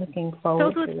am looking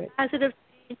forward to it. Positive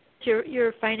change.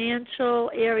 Your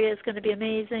financial area is going to be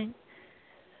amazing.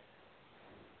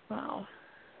 Wow.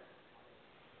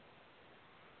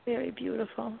 Very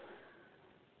beautiful.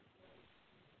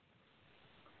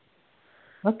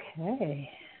 Okay.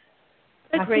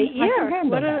 A great year.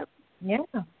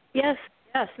 Yeah. Yes,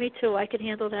 me too. I can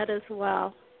handle that as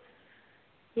well.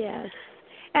 Yes.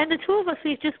 And the two of us,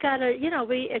 we've just got to,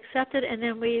 we accept it, and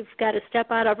then we've got to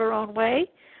step out of our own way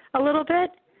a little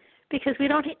bit, because we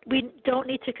don't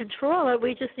need to control it.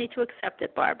 We just need to accept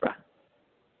it, Barbara.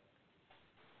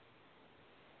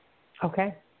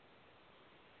 Okay.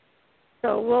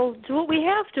 So we'll do what we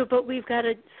have to, but we've got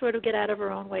to sort of get out of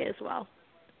our own way as well,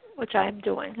 which I'm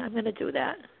doing. I'm going to do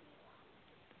that.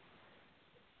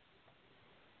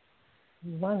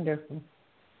 Wonderful.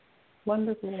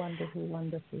 Wonderful, wonderful,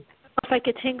 wonderful. If I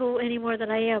could tingle any more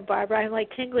than I am, Barbara, I'm like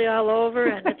tingly all over,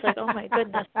 and it's like, oh my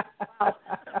goodness.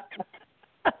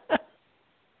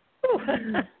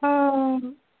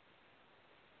 Wow.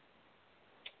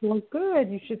 Well, good.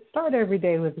 You should start every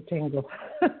day with a tingle.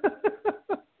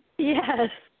 Yes.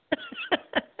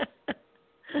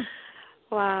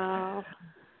 Wow.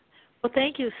 Well,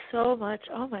 thank you so much.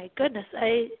 Oh my goodness,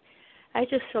 I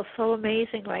just feel so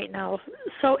amazing right now,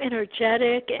 so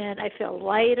energetic, and I feel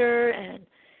lighter and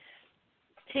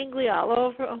tingly all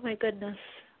over. Oh my goodness,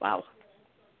 wow.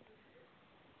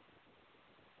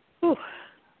 Whew.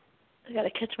 I got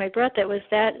to catch my breath. That was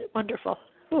that wonderful.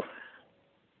 Whew.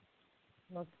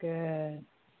 That's good.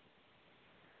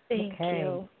 Thank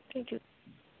you. Thank you.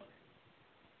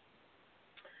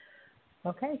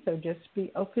 Okay, so just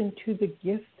be open to the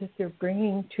gift that they're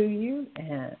bringing to you,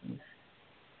 and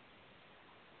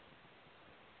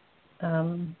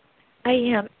I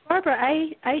am. Barbara,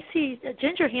 I see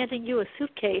Ginger handing you a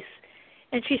suitcase,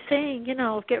 and she's saying,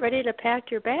 get ready to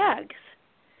pack your bags,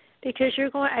 because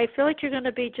I feel like you're going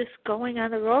to be just going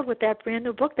on the road with that brand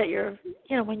new book that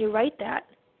when you write that.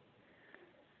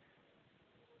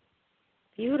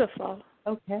 Beautiful.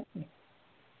 Okay.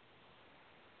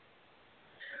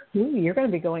 Ooh, you're going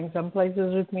to be going some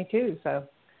places with me too, so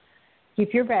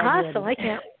keep your bag ready. Awesome, I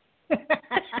can't.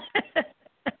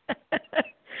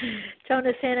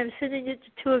 Jonah's saying I'm sending you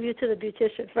two of you to the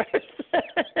beautician first.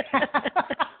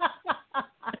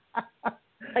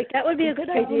 Like, that would be a good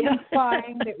idea.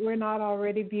 Implying that we're not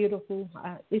already beautiful.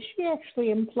 Is she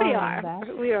actually implying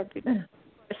that? We are beautiful.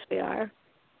 Of course we are.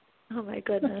 Oh, my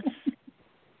goodness.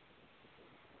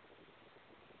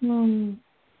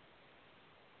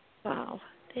 Wow.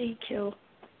 Thank you.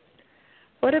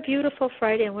 What a beautiful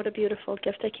Friday, and what a beautiful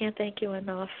gift. I can't thank you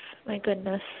enough. My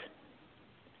goodness.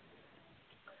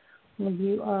 Well,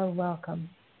 you are welcome.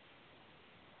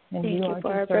 And thank you,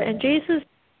 Barbara. Deserving. And Jesus,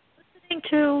 listening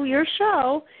to your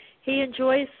show, he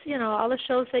enjoys, all the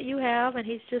shows that you have, and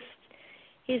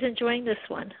he's enjoying this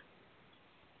one.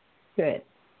 Good.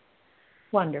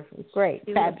 Wonderful. Great.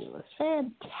 Beautiful. Fabulous.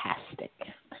 Fantastic.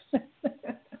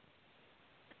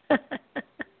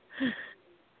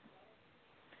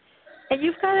 And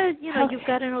you've got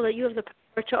to know that you have the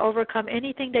power to overcome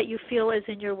anything that you feel is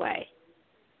in your way.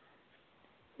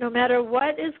 No matter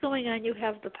what is going on, you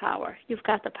have the power. You've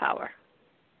got the power.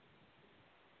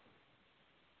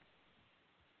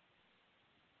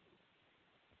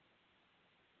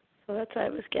 So that's what I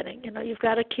was getting. You've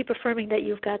got to keep affirming that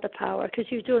you've got the power, because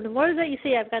you do. And the more that you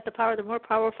say, I've got the power, the more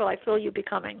powerful I feel you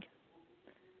becoming.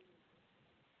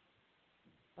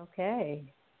 Okay.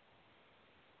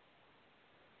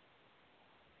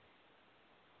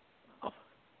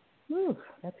 Ooh,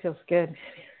 that feels good.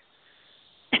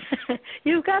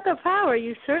 You've got the power.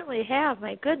 You certainly have.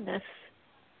 My goodness.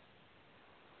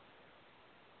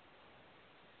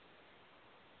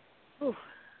 Ooh.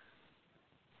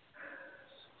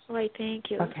 All right, thank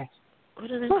you. Okay.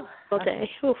 What an incredible day.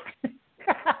 Ooh.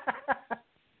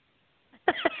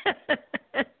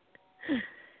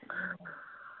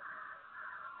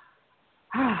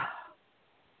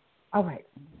 All right.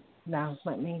 Now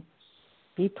let me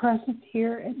be present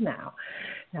here and now.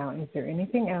 Now, is there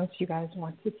anything else you guys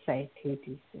want to say to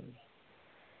DC?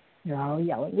 You're all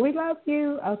yelling, "We love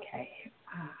you." Okay.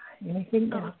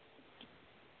 Anything else?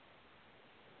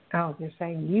 Oh, they're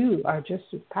saying you are just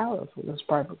as powerful as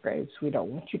Barbara Graves. We don't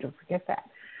want you to forget that.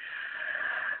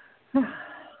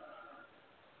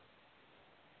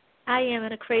 I am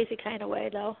in a crazy kind of way,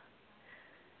 though.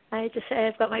 I just say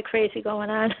I've got my crazy going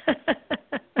on.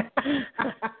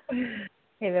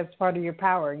 Hey, that's part of your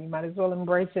power. You might as well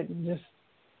embrace it and just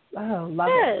love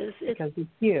it because it's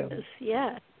you.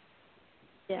 Yes.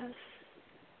 Yes.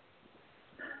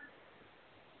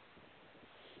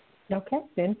 Okay,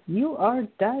 then you are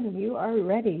done. You are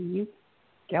ready. You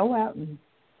go out and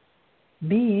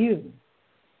be you.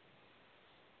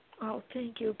 Oh,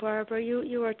 thank you, Barbara.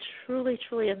 You are truly,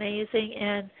 truly amazing.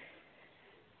 And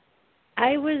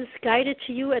I was guided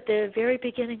to you at the very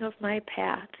beginning of my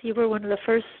path. You were one of the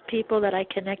first people that I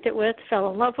connected with, fell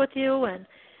in love with you, and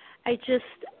I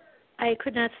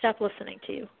could not stop listening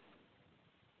to you.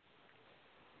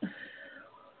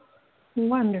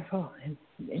 Wonderful.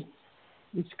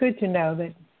 It's good to know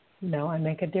that, I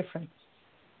make a difference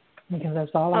because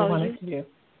that's all I wanted to do.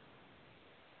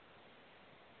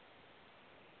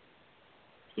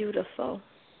 Beautiful.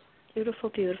 Beautiful,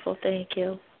 beautiful. Thank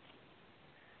you.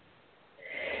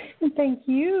 And thank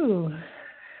you.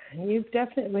 You've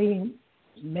definitely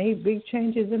made big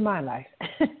changes in my life.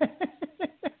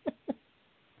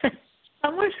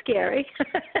 Some were scary.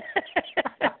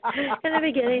 In the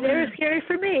beginning, they were scary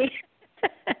for me.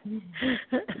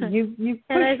 You've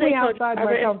pushed me outside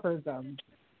my comfort zone.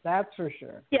 That's for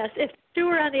sure. Yes, if you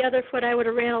were on the other foot, I would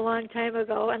have ran a long time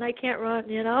ago, and I can't run,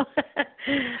 And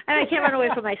I can't run away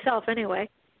from myself anyway.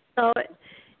 So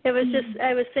it was just,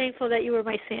 I was thankful that you were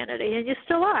my sanity, and you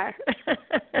still are.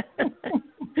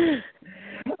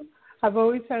 I've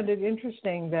always found it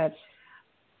interesting that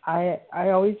I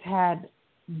always had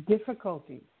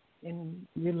difficulty in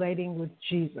relating with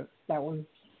Jesus. That was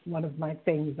one of my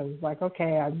things. I was like,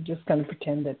 okay, I'm just going to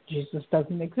pretend that Jesus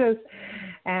doesn't exist.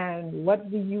 And what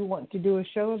do you want to do a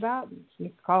show about?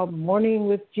 It's called Morning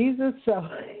with Jesus. So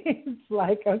it's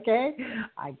like, okay,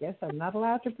 I guess I'm not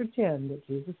allowed to pretend that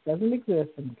Jesus doesn't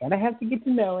exist. I'm going to have to get to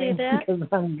know him because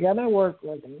I'm going to work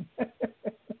with him.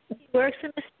 He works in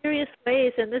mysterious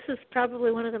ways, and this is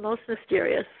probably one of the most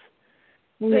mysterious.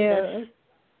 Yeah.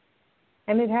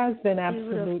 And it has been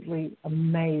absolutely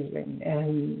amazing.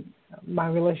 And my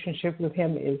relationship with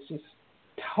him is just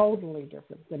totally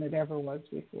different than it ever was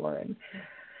before. And,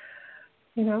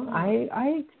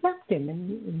 I accept him,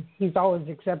 and he's always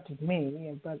accepted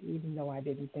me, but even though I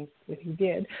didn't think that he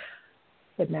did.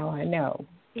 But now I know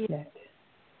that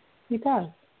he does.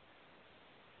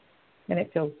 And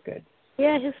it feels good.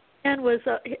 Yeah, his plan was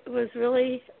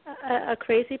really a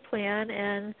crazy plan,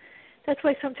 and that's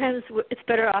why sometimes it's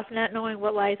better off not knowing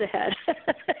what lies ahead.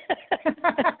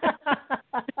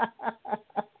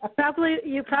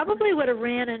 You probably would have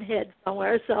ran and hid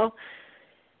somewhere, so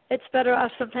it's better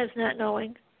off sometimes not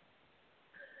knowing.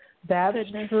 That's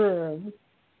true.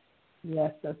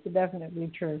 Yes, that's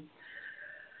definitely true.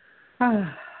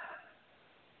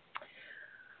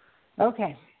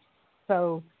 Okay,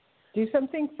 so do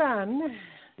something fun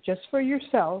just for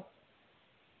yourself.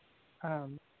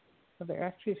 So they're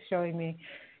actually showing me,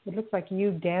 it looks like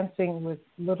you dancing with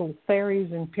little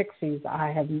fairies and pixies. I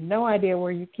have no idea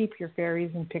where you keep your fairies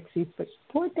and pixies, but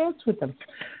go dance with them.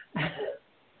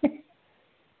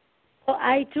 Well,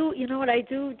 I do, I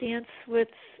do dance with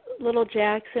little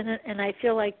jacks in it, and I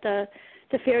feel like the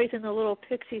fairies and the little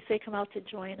pixies, they come out to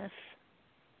join us.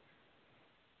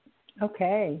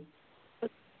 Okay.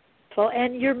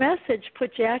 And your message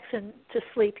put Jackson to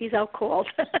sleep. He's out cold.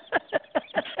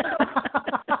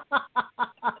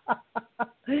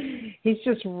 He's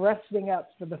just resting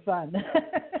up for the fun.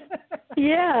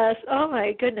 Yes. Oh,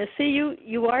 my goodness. See,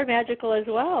 you are magical as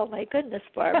well. My goodness,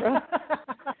 Barbara.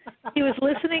 He was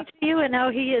listening to you, and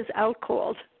now he is out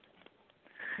cold.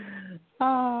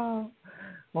 Oh.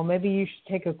 Well, maybe you should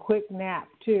take a quick nap,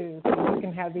 too, so you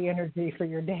can have the energy for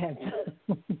your dance.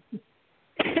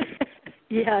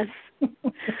 Yes.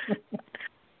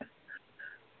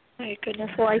 My goodness.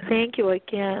 Well, I thank you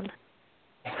again.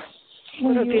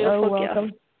 What a beautiful welcome.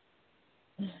 gift.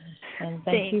 And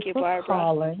thank you for Barbara.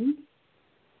 calling.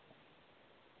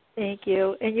 Thank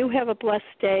you. And you have a blessed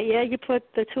day. Yeah, you put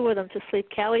the two of them to sleep.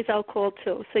 Callie's out cold,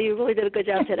 too, so you really did a good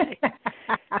job today.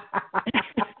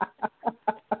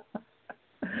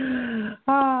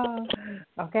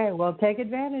 Okay, well, take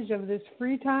advantage of this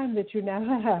free time that you now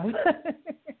have.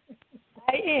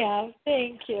 I am.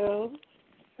 Thank you.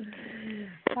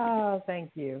 Oh,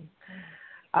 thank you.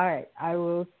 All right, I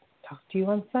will talk to you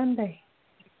on Sunday.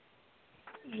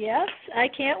 Yes, I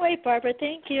can't wait, Barbara.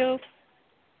 Thank you.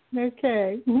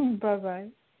 Okay, bye-bye.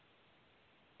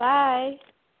 Bye.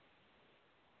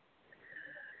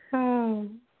 Oh,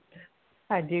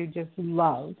 I do just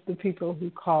love the people who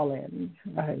call in.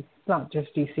 It's not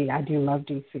just DC. I do love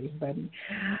DC, but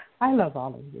I love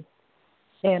all of you.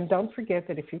 And don't forget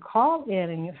that if you call in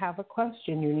and you have a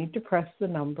question, you need to press the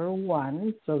number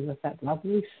 1 so that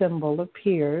lovely symbol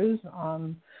appears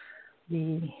on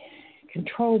the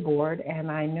control board, and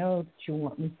I know that you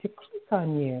want me to click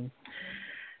on you.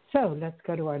 So let's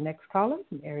go to our next caller,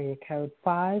 area code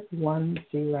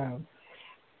 510.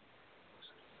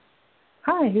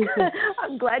 Hi, who's this?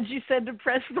 I'm glad you said to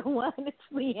press the 1. It's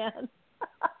Leanne.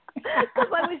 Because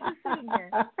I was just sitting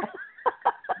here.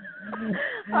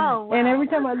 Oh, wow. And every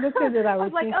time I looked at it, I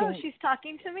was like, thinking, oh, she's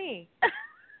talking to me.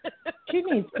 She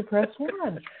needs to press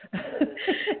 1.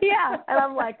 Yeah, and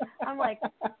I'm like,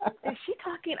 is she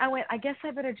talking? I went, I guess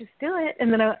I better just do it.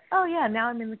 And then I went, oh, yeah, now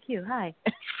I'm in the queue. Hi.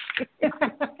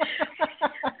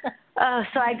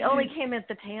 So I only came at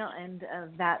the tail end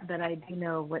of that, but I do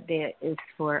know what day it is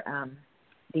for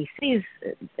DC's,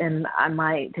 and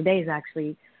today is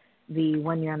actually the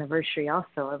 1-year anniversary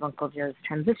also of Uncle Joe's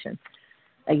transition,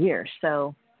 a year.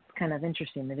 So it's kind of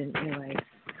interesting. I didn't realize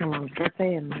someone's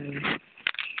birthday and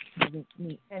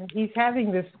meet. And he's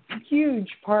having this huge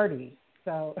party,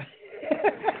 so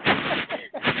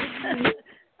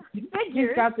he's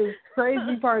got this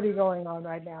crazy party going on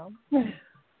right now.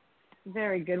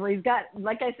 Very good. Well, he's got,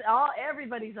 like I said,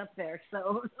 everybody's up there,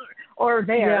 so or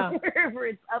there, wherever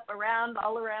it's up, around,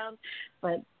 all around.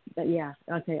 But yeah,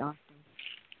 okay, awesome.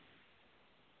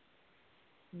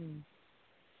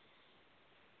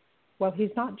 Well,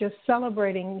 he's not just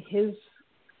celebrating his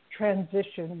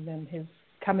transition and his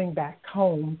coming back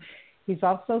home. He's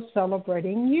also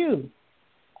celebrating you.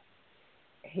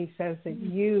 He says that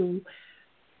you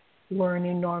were an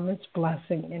enormous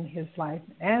blessing in his life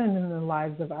and in the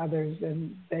lives of others,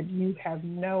 and that you have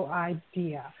no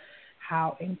idea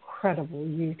how incredible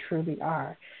you truly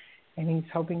are. And he's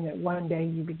hoping that one day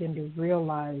you begin to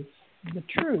realize the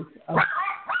truth of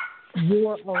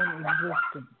your own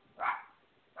existence.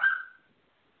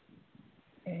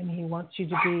 And he wants you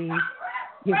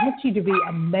to be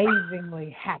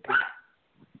amazingly happy,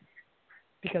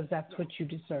 because that's what you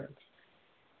deserve.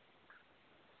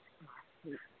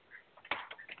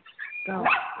 Oh.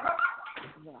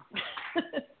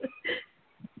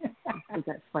 Get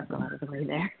that sparkle out of the way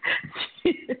there.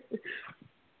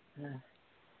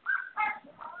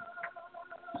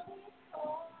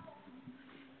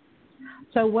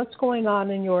 So what's going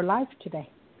on in your life today?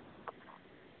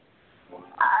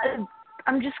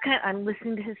 I'm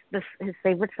listening to his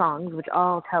favorite songs, which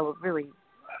all tell a really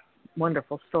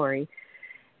wonderful story.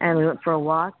 And we went for a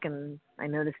walk, and I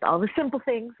noticed all the simple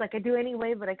things like I do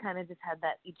anyway, but I kind of just had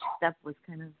that each step was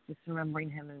kind of just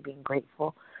remembering him and being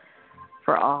grateful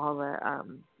for all the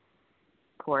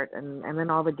support and then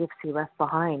all the gifts he left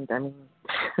behind. I mean,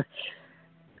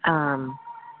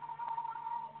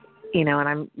 and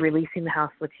I'm releasing the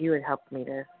house, which you had helped me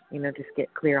to, just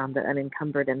get clear on the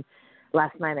unencumbered. And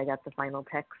last night I got the final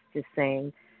text just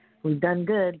saying, we've done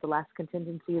good. The last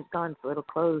contingency is gone, so it'll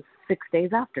close 6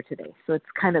 days after today. So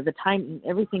it's kind of the time.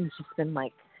 Everything's just been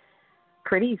like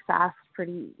pretty fast,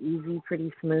 pretty easy,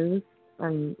 pretty smooth.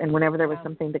 And whenever there was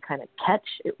something to kind of catch,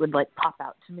 it would like pop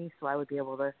out to me. So I would be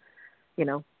able to,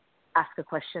 ask a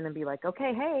question and be like,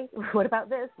 okay, hey, what about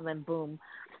this? And then boom,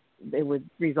 it would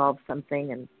resolve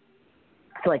something. And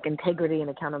so like integrity and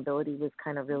accountability was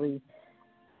kind of really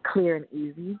clear and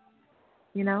easy,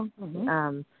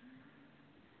 Mm-hmm.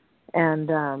 And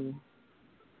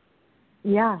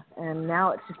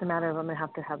now it's just a matter of I'm going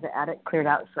to have the attic cleared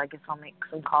out, so I guess I'll make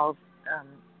some calls,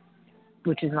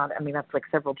 which is not, that's like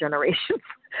several generations.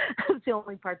 It's the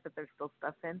only part that there's still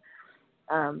stuff in.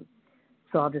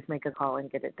 So I'll just make a call and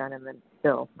get it done, and then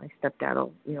Bill, my stepdad,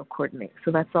 will, coordinate.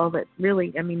 So that's all that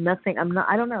really, nothing,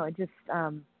 I don't know, I just,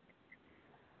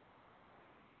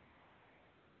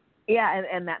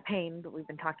 and that pain that we've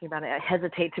been talking about, I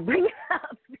hesitate to bring it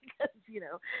up because,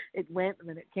 it went and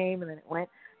then it came and then it went.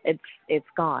 It's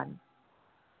gone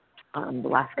the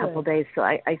last couple of days. So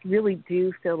I really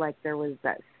do feel like there was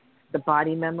the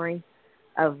body memory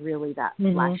of really that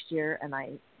last year. And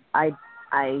I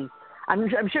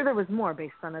I'm sure there was more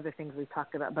based on other things we've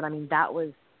talked about, but I mean, that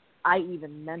was, I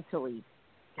even mentally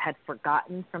had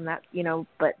forgotten from that,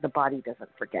 but the body doesn't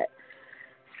forget.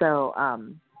 So,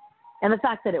 and the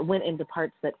fact that it went into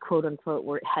parts that quote unquote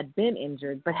had been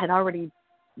injured, but had already,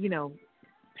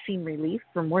 seen relief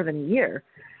for more than a year.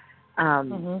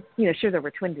 Sure, there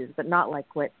were twinges, but not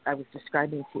like what I was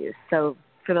describing to you. So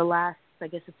for the last, I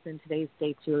guess it's been today's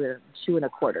day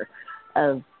 2.25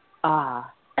 of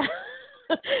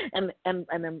and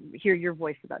then hear your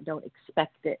voice about don't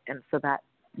expect it, and so that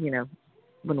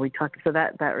when we talk, so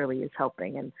that really is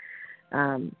helping. And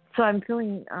so I'm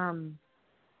feeling.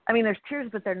 I mean, there's tears,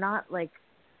 but they're not.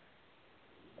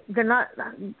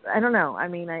 I don't know. I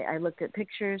mean, I looked at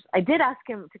pictures. I did ask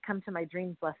him to come to my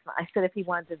dreams last night. I said if he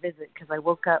wanted to visit, because I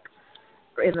woke up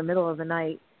in the middle of the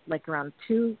night, like around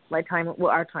 2, my time,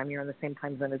 well, our time, you're on the same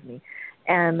time zone as me.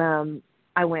 And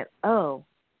I went, oh,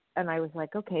 and I was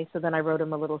like, okay. So then I wrote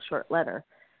him a little short letter,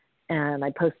 and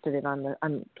I posted it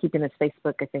I'm keeping his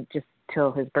Facebook, I think, just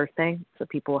till his birthday, so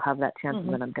people will have that chance,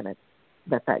 and then I'm going to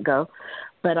let that go.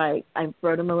 But I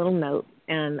wrote him a little note,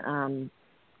 and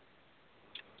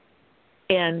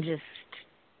just,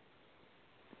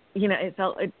 it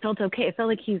felt okay. It felt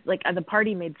like he's like, the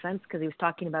party made sense because he was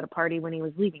talking about a party when he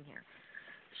was leaving here.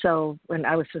 So, when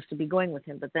I was supposed to be going with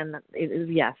him, but then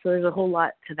so there's a whole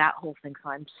lot to that whole thing. So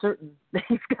I'm certain that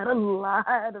he's got a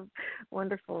lot of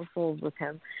wonderful souls with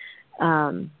him.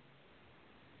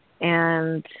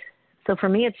 And so for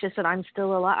me, it's just that I'm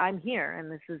still alive. I'm here.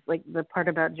 And this is like the part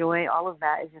about joy. All of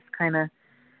that is just kind of,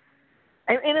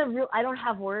 I don't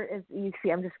have words. As you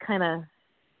see, I'm just kind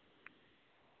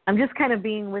of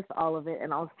being with all of it,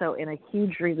 and also in a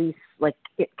huge release, like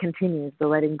it continues, the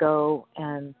letting go,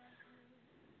 and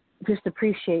just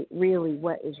appreciate really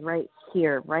what is right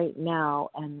here, right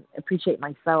now, and appreciate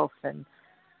myself, and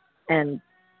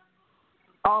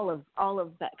all of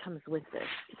that comes with this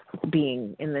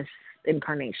being in this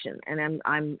incarnation. And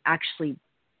I'm actually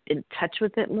in touch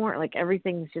with it more. Like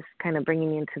everything's just kind of bringing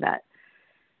me into that,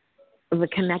 the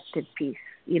connected piece,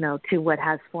 to what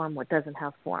has form, what doesn't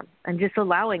have form, and just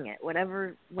allowing it,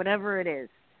 whatever it is,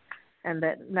 and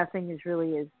that nothing is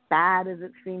really as bad as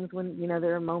it seems when,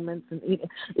 there are moments, and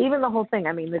even the whole thing.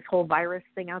 I mean, this whole virus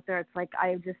thing out there, it's like,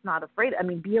 I'm just not afraid. I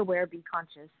mean, be aware, be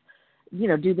conscious,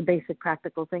 do the basic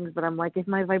practical things. But I'm like, if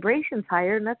my vibration's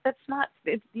higher, and that's not,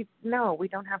 no, we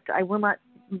don't have to, I will not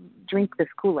drink this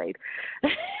Kool-Aid,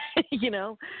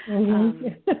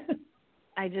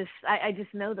 I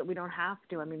just know that we don't have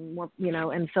to. I mean, more,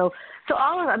 and so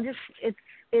all of I'm just,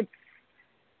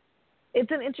 it's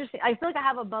an interesting, I feel like I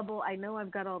have a bubble. I know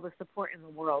I've got all the support in the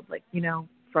world, like,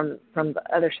 from the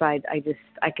other side. I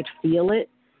could feel it.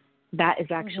 That is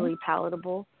actually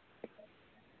palatable.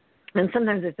 And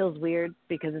sometimes it feels weird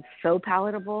because it's so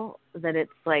palatable that it's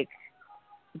like,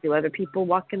 do other people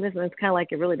walk in this? And it's kind of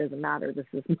like, it really doesn't matter. This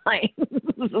is mine.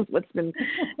 This is what's been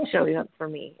showing up for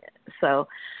me. So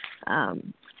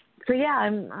yeah, I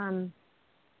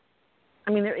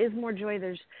mean, there is more joy.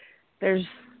 There's,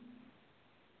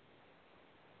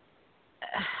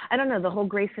 I don't know, the whole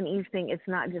grace and ease thing. It's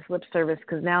not just lip service,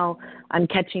 because now I'm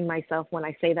catching myself when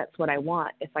I say that's what I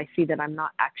want. If I see that I'm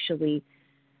not actually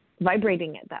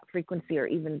vibrating at that frequency, or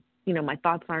even, my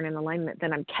thoughts aren't in alignment,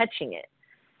 then I'm catching it.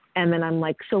 And then I'm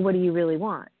like, so what do you really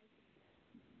want?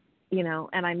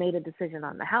 And I made a decision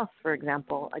on the house, for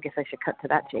example. I guess I should cut to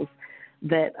that chase.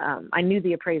 That I knew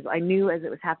the appraisal. I knew as it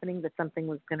was happening that something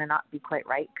was going to not be quite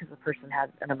right because the person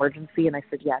had an emergency. And I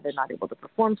said, yeah, they're not able to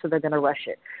perform, so they're going to rush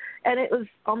it. And it was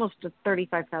almost a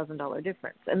 $35,000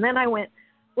 difference. And then I went,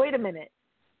 wait a minute.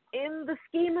 In the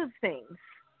scheme of things,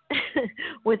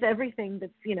 with everything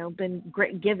that's, been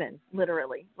given,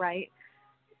 literally, right?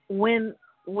 When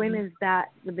is that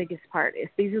the biggest part? If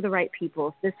these are the right people,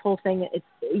 if this whole thing, it's,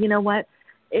 what?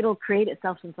 It'll create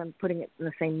itself since I'm putting it in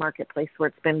the same marketplace where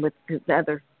it's been with the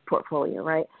other portfolio,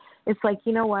 right? It's like,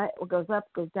 what goes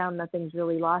up, goes down, nothing's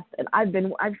really lost. And I've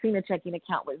seen a checking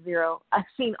account with zero. I've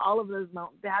seen all of those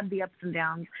had the ups and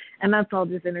downs, and that's all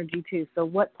just energy too. So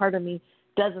what part of me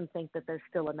doesn't think that there's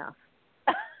still enough?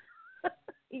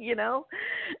 So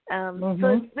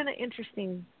it's been an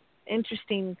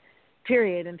interesting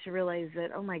period, and to realize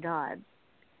that, oh my God,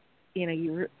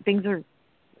 things are,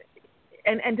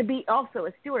 and to be also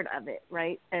a steward of it,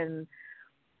 right? And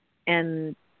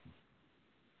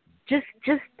just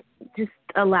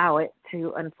allow it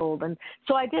to unfold. And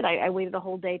so I did. I waited a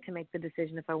whole day to make the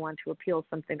decision if I wanted to appeal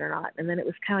something or not. And then it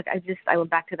was kind of like, I went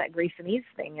back to that grace and ease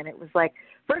thing. And it was like,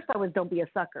 first I was, don't be a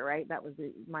sucker, right? That was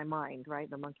my mind, right?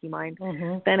 The monkey mind.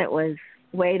 Then it was,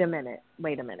 wait a minute.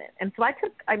 And so I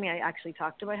actually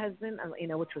talked to my husband,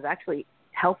 which was actually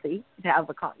healthy to have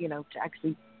to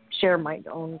actually share my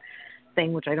own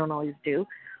thing, which I don't always do.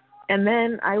 And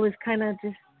then I was kind of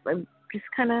just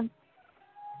kind of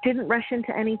didn't rush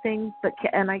into anything, but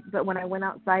when I went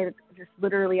outside, just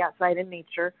literally outside in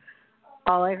nature,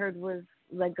 all I heard was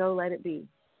let go, let it be.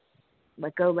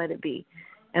 Let go, let it be.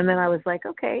 And then I was like,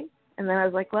 okay. And then I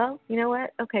was like, well, you know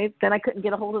what? Okay. Then I couldn't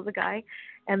get a hold of the guy,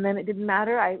 and then it didn't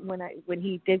matter. When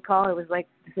he did call, it was like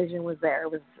the decision was there.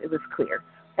 It was clear,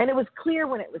 and it was clear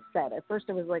when it was said. At first,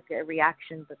 it was like a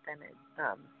reaction, but then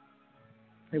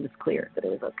it was clear that it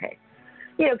was okay.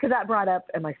 Because that brought up,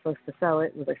 am I supposed to sell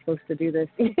it? Was I supposed to do this?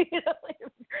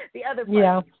 The other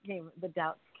part came, the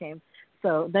doubts came.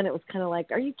 So then it was kind of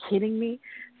like, are you kidding me?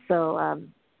 So,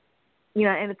 and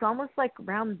it's almost like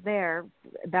around there,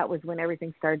 that was when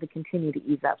everything started to continue to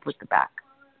ease up with the back.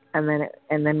 And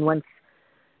then once,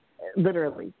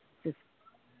 literally, so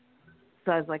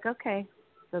I was like, okay,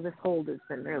 so this hold has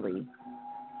been really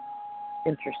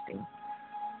interesting.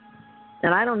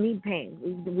 And I don't need pain.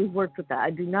 We've worked with that. I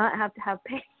do not have to have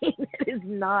pain. It is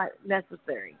not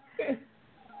necessary.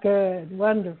 Good.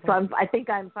 Wonderful. So I think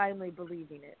I'm finally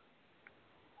believing it.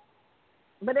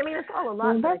 But, I mean, it's all a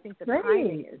lot, but I think the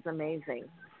timing is amazing.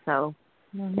 So,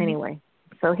 anyway.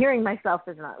 So hearing myself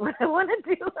is not what I want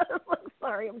to do. I'm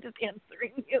sorry. I'm just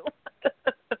answering you.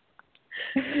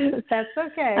 That's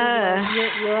okay.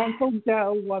 Your Uncle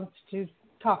Joe wants to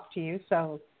talk to you,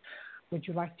 so would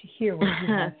you like to hear what he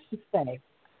has to say?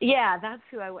 Yeah, that's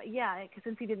who I was. Yeah, because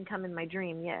since he didn't come in my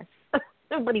dream, yes.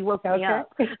 But he woke me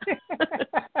up.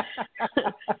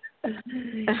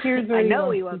 Here's what I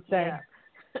know he wants woke to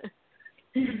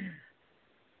say.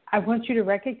 I want you to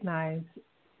recognize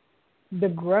the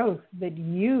growth that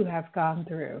you have gone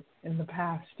through in the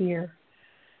past year.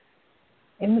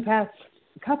 In the past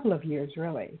couple of years,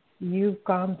 really. You've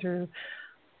gone through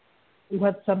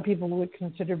what some people would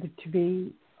consider to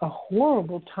be a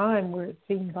horrible time where it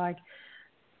seemed like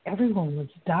everyone was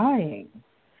dying.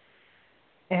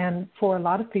 And for a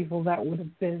lot of people, that would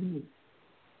have been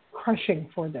crushing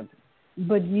for them.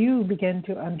 But you began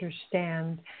to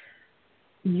understand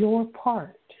your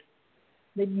part,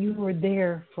 that you were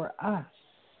there for us,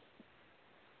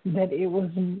 that it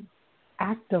was an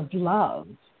act of love,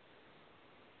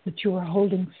 that you were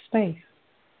holding space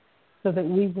so that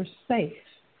we were safe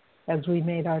as we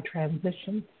made our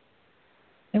transition.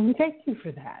 And we thank you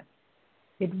for that.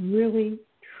 It really,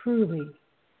 truly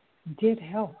did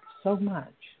help so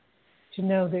much to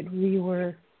know that we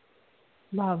were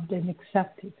loved and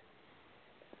accepted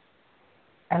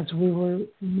as we were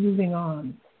moving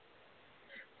on.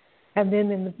 And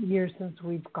then in the years since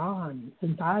I've gone,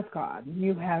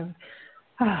 you have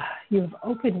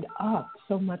opened up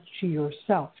so much to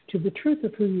yourself, to the truth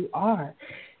of who you are,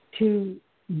 to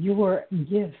your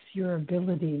gifts, your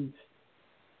abilities,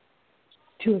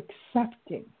 to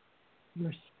accepting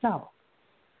yourself,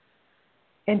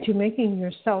 and to making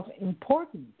yourself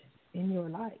important in your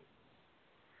life.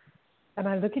 And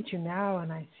I look at you now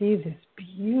and I see this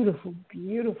beautiful,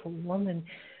 beautiful woman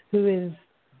who is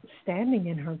standing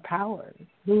in her power,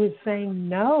 who is saying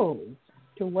no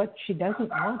to what she doesn't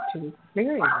want to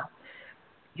experience,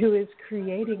 who is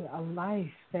creating a life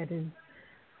that is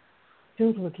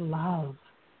filled with love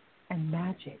and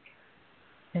magic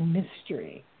and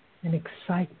mystery and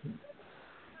excitement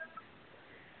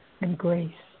and grace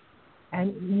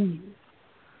and ease.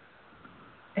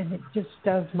 And it just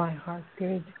does my heart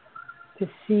good to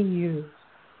see you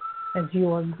as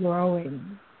you are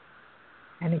growing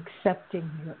and accepting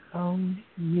your own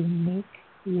unique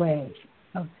way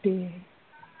of being.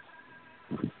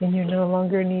 And you no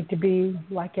longer need to be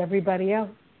like everybody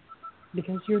else,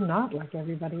 because you're not like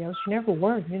everybody else. You never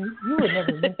were. You were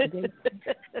never meant to be.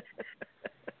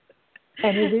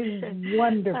 And it is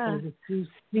wonderful that you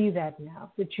see that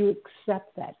now, that you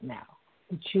accept that now,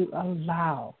 that you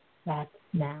allow that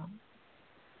now.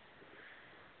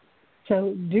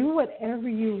 So do whatever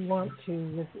you want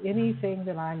to with anything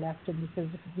that I left in the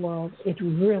physical world. It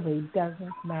really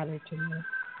doesn't matter to me.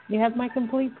 You have my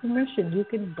complete permission. You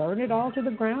can burn it all to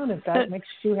the ground if that makes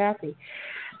you happy.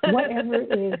 Whatever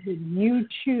it is that you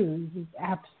choose is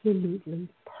absolutely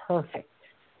perfect.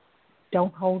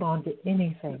 Don't hold on to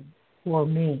anything for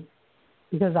me,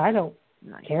 because I don't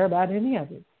care about any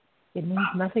of it. It means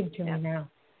nothing to me now.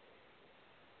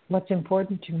 What's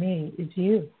important to me is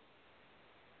you.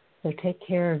 So take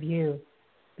care of you,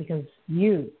 because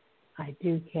you I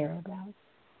do care about,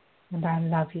 and I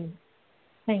love you.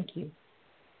 Thank you.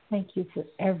 Thank you for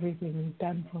everything you've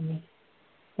done for me.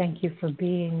 Thank you for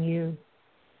being you.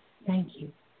 Thank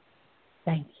you.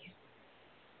 Thank you.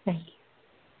 Thank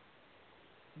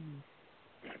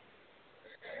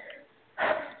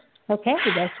you. Okay,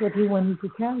 that's what he wanted to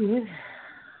tell you.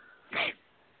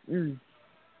 Mm.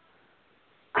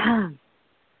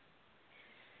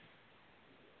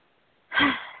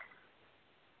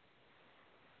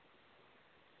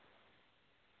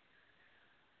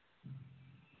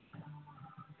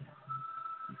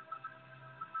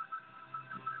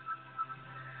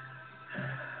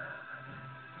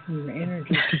 Your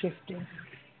energy's shifting.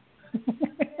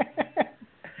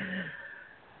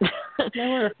 There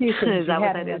were a few things you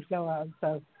hadn't let go of,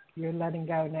 so you're letting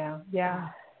go now. Yeah.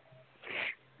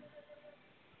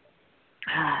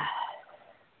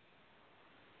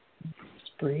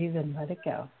 Just breathe and let it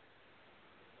go.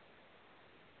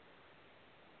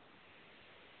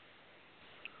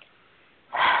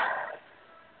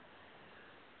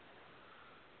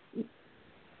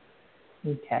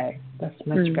 Okay, that's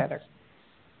much better.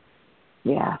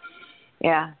 Yeah.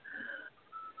 Yeah.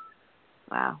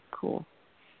 Wow, cool.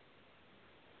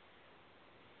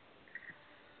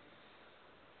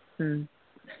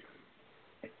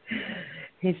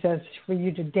 He says for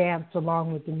you to dance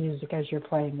along with the music as you're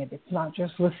playing it. It's not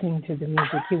just listening to the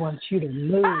music. He wants you to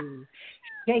move.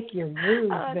 Shake your moves,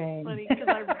 that's funny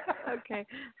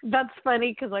That's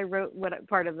funny because I wrote what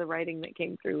part of the writing that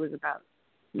came through was about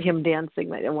him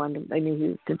dancing. I knew he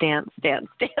was to dance.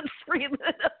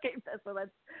 Okay, so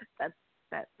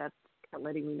that's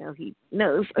letting me know he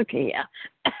knows. Okay, yeah.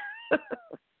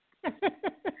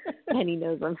 And he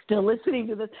knows I'm still listening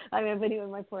to this. I mean, if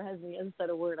anyone, my poor husband hasn't said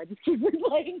a word. I just keep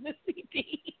replaying the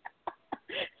CD.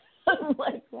 I'm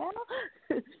like, well,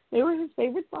 they were his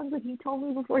favorite songs that he told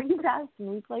me before he passed, and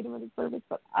we played them at his service.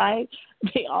 But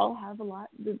they all have a lot.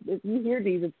 If you hear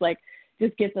these, it's like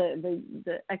just get the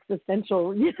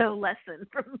existential, lesson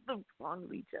from the song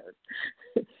we chose.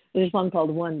 There's a song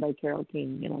called "One" by Carole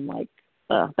King, and I'm like,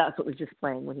 that's what was just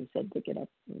playing when he said pick it up.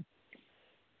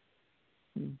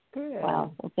 Good.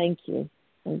 Wow. Well, thank you.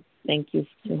 And thank you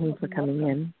to him for coming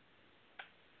in.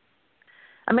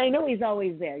 I mean, I know he's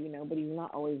always there, but he's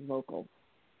not always vocal.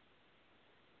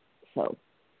 So.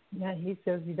 Yeah, he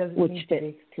says he doesn't which need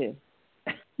fits to be. too.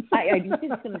 I was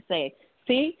just going to say,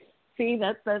 see,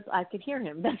 that's I could hear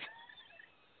him. That's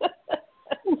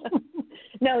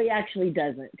no, he actually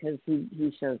doesn't because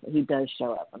he does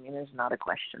show up. I mean, there's not a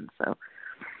question. So,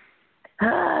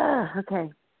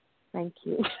 okay. Thank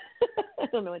you. I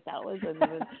don't know what that was. I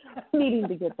was needing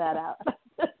to get that out.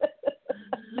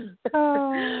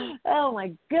 Oh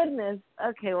my goodness.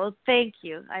 Okay, well, thank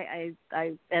you. I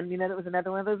and it was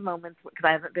another one of those moments because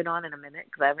I haven't been on in a minute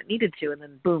because I haven't needed to, and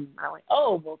then boom, I'm like,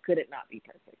 oh, well, could it not be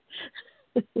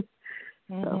perfect?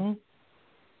 So.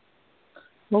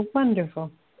 Well,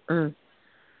 wonderful.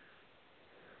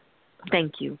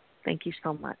 Thank you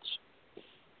so much.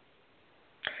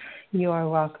 You are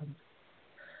welcome.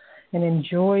 And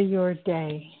enjoy your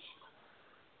day.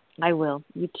 I will.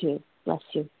 You too. Bless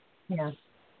you. Yeah.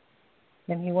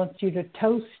 And he wants you to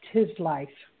toast his life.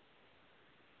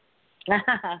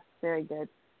 Very good.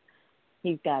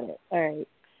 He's got it. All right.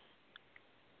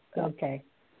 Okay.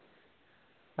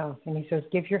 Oh, and he says,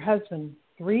 give your husband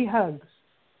 3 hugs.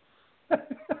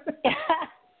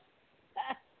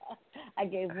 I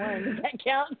gave 1. Does that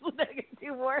count? Will I get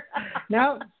 2 more?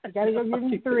 No, you got to go give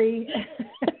him 3.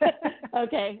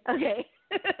 Okay. Okay.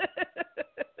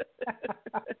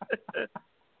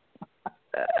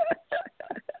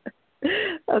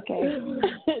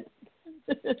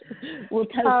 We'll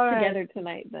toast together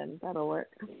tonight then. That'll work.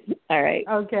 All right.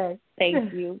 Okay.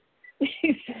 Thank you.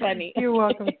 He's funny. You're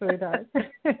welcome, sweetheart.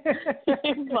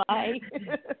 Bye.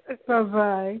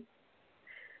 Bye-bye.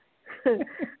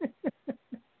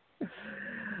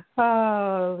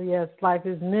 Oh, yes, life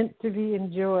is meant to be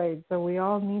enjoyed. So we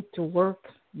all need to work.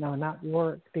 No, not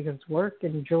work, because work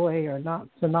and joy are not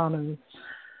synonymous.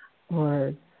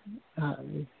 Or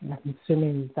I'm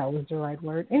assuming that was the right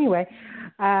word. Anyway,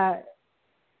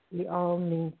 we all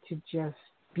need to just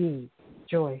be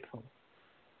joyful.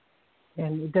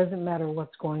 And it doesn't matter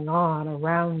what's going on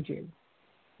around you.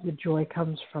 The joy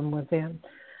comes from within.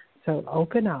 So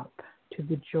open up to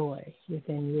the joy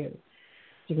within you.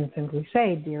 You can simply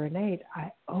say, dear innate,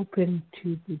 I open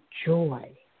to the joy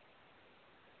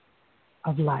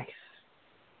of life.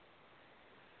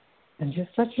 And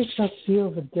just let yourself feel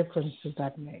the difference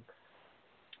that makes.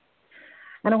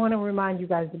 And I want to remind you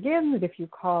guys again that if you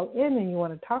call in and you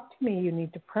want to talk to me, you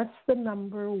need to press the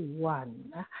number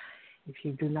 1. If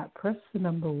you do not press the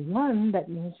number 1, that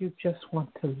means you just want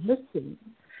to listen.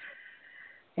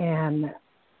 And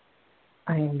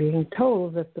I am being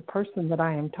told that the person that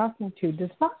I am talking to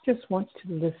does not just want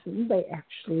to listen, they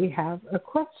actually have a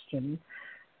question.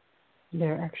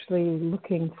 They're actually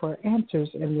looking for answers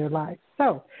in their life.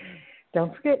 So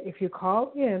Don't forget, if you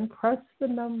call in, press the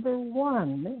number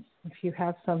 1 if you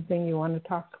have something you want to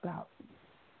talk about.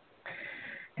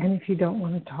 And if you don't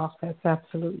want to talk, that's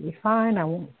absolutely fine. I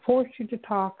won't force you to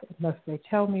talk unless they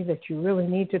tell me that you really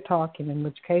need to talk, and in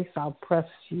which case I'll press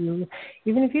you,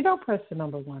 even if you don't press the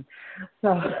number 1.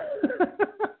 So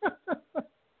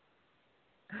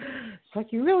it's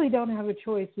like you really don't have a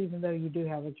choice, even though you do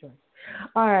have a choice.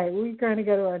 All right, we're going to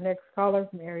go to our next caller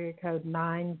from area code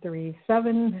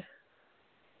 937.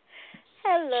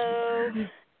 Hello.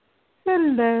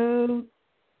 Hello.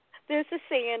 This is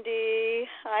Sandy.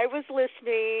 I was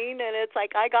listening, and it's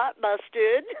like I got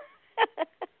busted.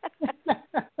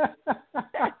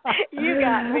 You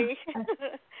got me.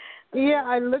 Yeah,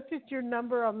 I looked at your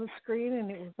number on the screen,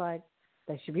 and it was like,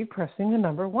 they should be pressing the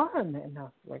number 1. And I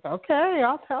was like, okay,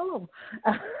 I'll tell them.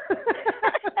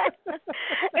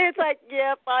 It's like,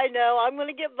 yep, I know. I'm going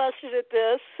to get busted at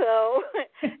this. So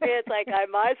it's like I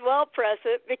might as well press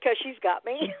it because she's got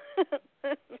me.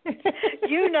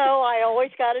 You know, I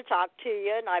always got to talk to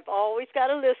you, and I've always got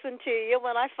to listen to you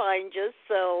when I find you.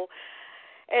 So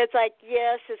it's like,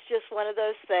 yes, it's just one of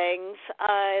those things.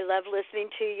 I love listening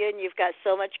to you, and you've got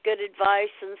so much good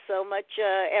advice and so much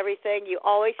everything. You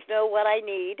always know what I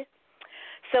need.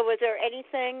 So is there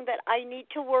anything that I need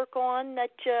to work on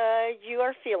that you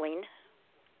are feeling?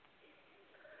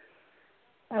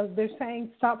 They're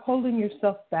saying stop holding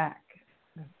yourself back.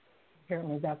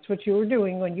 Apparently that's what you were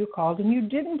doing when you called and you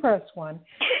didn't press 1.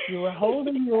 You were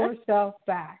holding yourself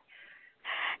back.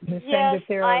 They're saying that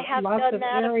there are lots of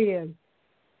areas.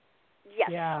 Yes.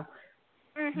 Yeah.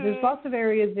 Mm-hmm. There's lots of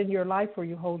areas in your life where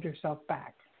you hold yourself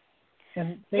back.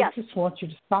 And they just want you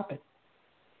to stop it.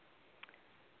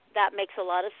 That makes a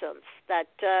lot of sense.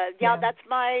 That's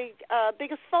my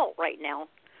biggest fault right now.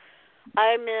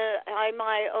 I'm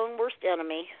my own worst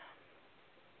enemy.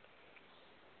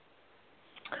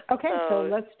 Okay, so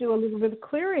let's do a little bit of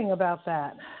clearing about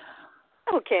that.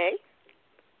 Okay.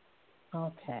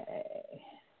 Okay.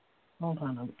 Hold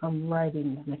on, I'm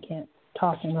writing and I can't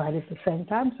talk and write at the same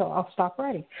time, so I'll stop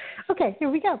writing. Okay, here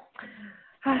we go.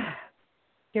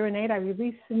 Dear Nate, I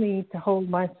release the need to hold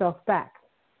myself back.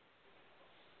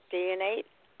 Dear Nate,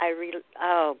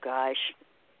 oh gosh.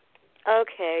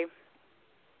 Okay.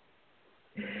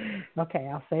 Okay,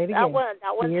 I'll say it again. That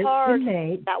one's Dear hard.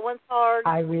 Nate, that one's hard.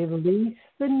 I release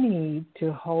the need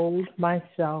to hold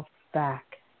myself back.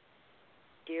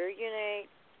 Dear Nate,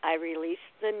 I release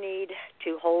the need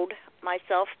to hold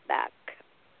myself back.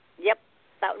 Yep,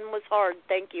 that one was hard.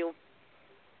 Thank you.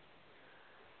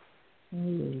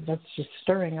 That's just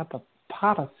stirring up a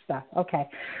pot of stuff. Okay.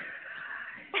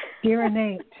 Dear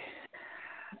Nate,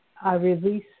 I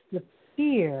release the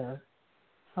fear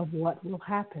of what will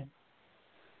happen.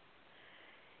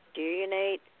 Dear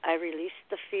Nate, I release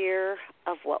the fear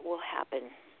of what will happen.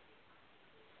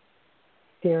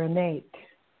 Dear Nate,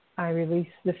 I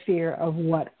release the fear of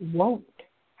what won't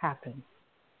happen.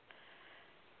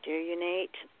 Dear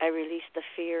Nate, I release the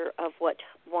fear of what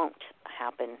won't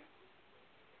happen.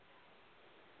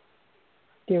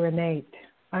 Dear Nate,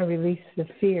 I release the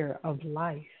fear of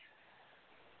life.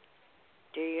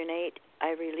 Dear Nate,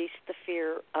 I release the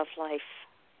fear of life.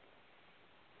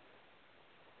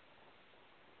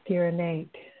 Dear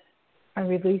Nate, I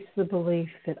release the belief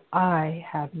that I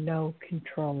have no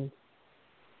control.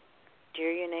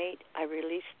 Dear Nate, I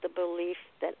release the belief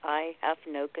that I have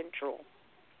no control.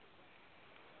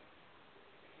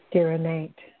 Dear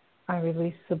Nate, I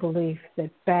release the belief that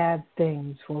bad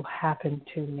things will happen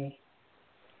to me.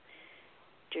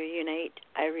 Dear Nate,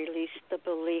 I release the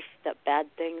belief that bad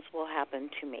things will happen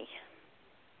to me.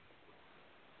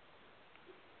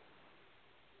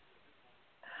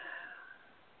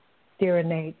 Dear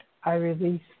Nate, I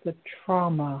release the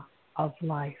trauma of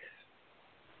life.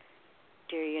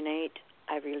 Dear Nate,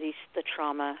 I release the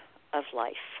trauma of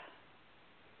life.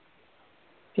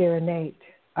 Dear Nate,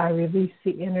 I release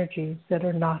the energies that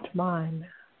are not mine.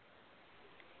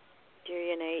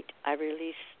 Dear Nate, I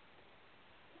release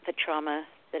the trauma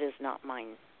that is not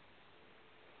mine.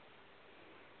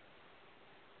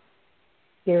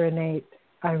 Dear Nate,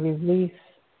 I release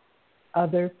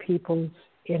other people's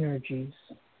energies.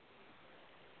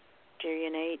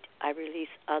 Dear Nate, I release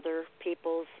other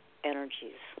people's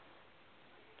energies.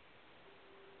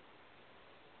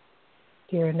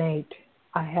 Dear Nate,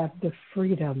 I have the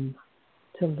freedom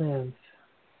to live.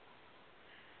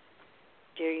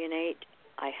 Dear Nate,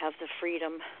 I have the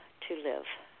freedom to live.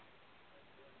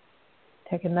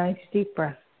 Take a nice deep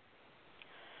breath.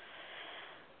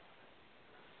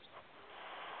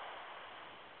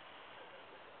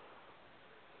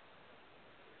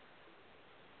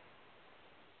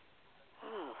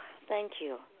 Oh, thank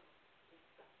you.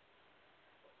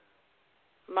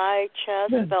 My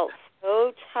chest Good. felt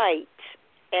so tight,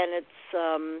 and it's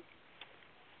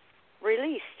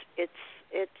released.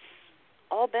 It's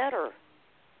all better.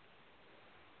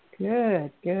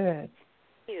 Good.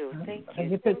 Thank I you.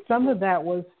 get that some of that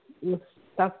was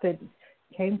stuff that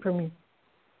came from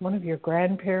one of your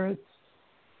grandparents.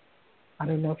 I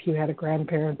don't know if you had a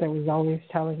grandparent that was always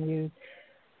telling you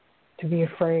to be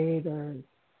afraid or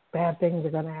bad things are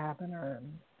going to happen, or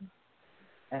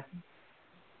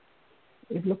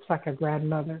it looks like a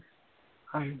grandmother.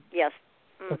 Yes.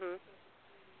 Mhm.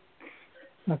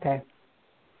 Okay.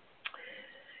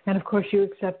 And of course you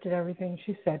accepted everything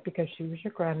she said because she was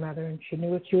your grandmother and she knew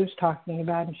what she was talking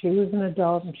about, and she was an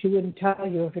adult and she wouldn't tell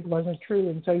you if it wasn't true,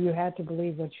 and so you had to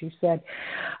believe what she said.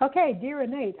 Okay, dear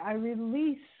Innate, I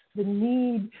release the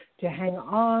need to hang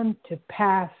on to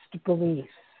past beliefs.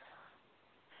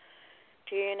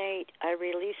 Dear Innate, I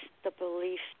release the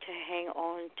belief to hang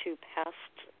on to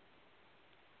past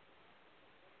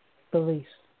Beliefs.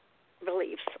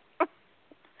 beliefs.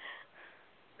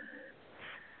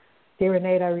 Dear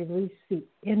Innate, I release the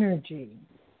energy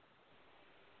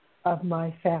of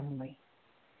my family.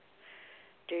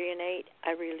 Dear Innate,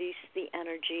 I release the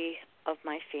energy of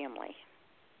my family.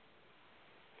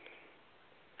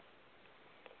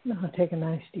 Now take a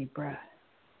nice deep breath.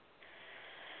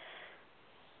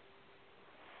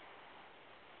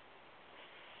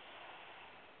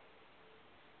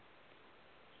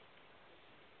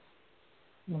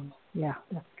 Yeah,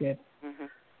 that's good. Mhm.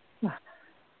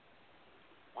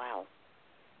 Wow.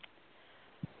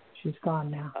 She's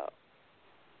gone now.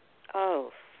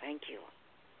 Oh, thank you.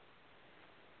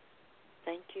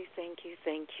 Thank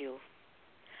you.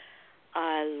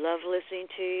 I love listening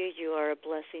to you. You are a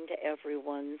blessing to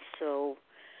everyone. So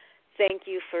thank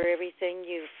you for everything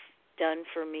you've done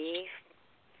for me.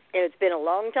 It's been a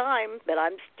long time, but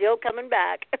I'm still coming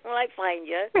back when I find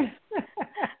you.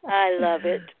 I love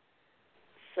it.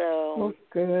 So Well,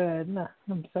 good.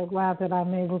 I'm so glad that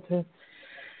I'm able to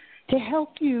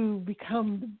help you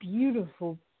become the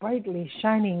beautiful, brightly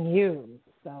shining you.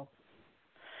 So,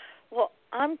 well,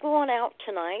 I'm going out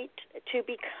tonight to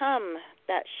become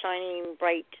that shining,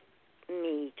 bright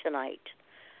me tonight.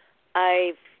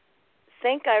 I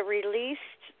think I released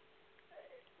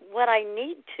what I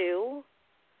need to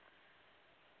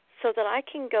so that I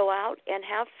can go out and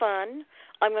have fun.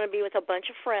 I'm going to be with a bunch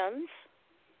of friends,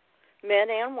 men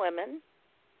and women,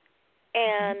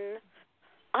 and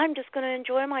I'm just going to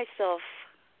enjoy myself.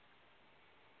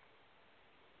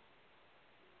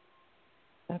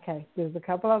 okay, there's a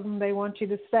couple of them they want you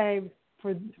to say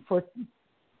for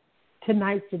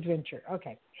tonight's adventure.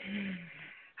 Okay.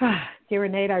 Dear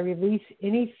Innate, I release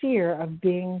any fear of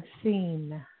being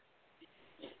seen.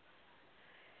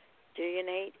 Dear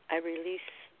Innate, I release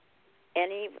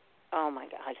any, oh my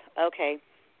God, okay.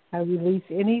 I release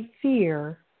any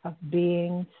fear of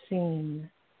being seen.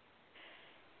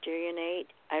 Dear Innate,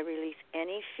 I release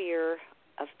any fear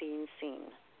of being seen.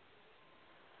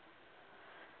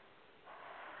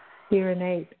 Dear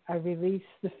Innate, I release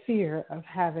the fear of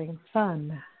having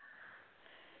fun.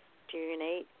 Dear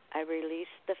Innate, I release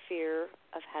the fear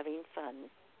of having fun.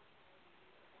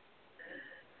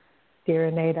 Dear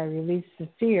Innate, I release the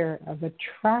fear of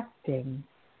attracting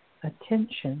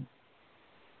attention.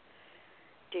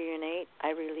 Dear Innate,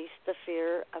 I release the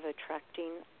fear of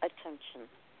attracting attention.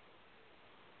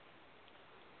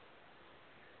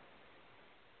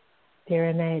 Dear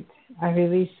Innate, I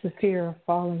release the fear of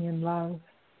falling in love.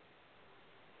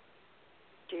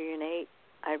 Dear Innate,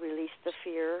 I release the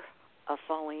fear of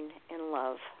falling in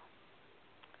love.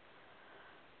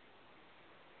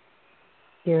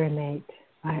 Dear Innate,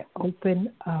 I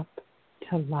open up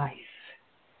to life.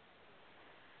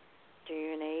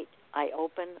 Dear Innate, I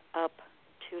open up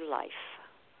to life.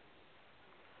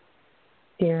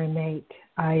 Dear Innate,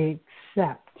 I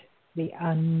accept the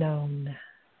unknown.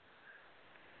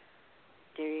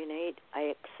 Dear Innate,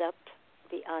 I accept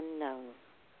the unknown.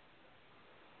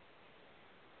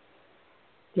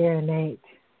 Dear Innate,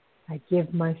 I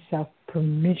give myself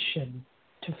permission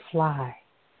to fly.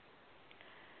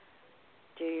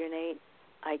 Dear Innate,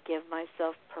 I give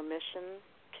myself permission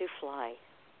to fly.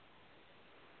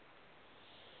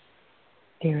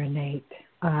 Dear Innate,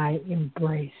 I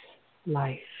embrace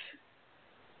life.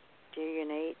 Dear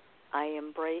Innate, I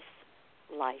embrace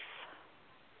life.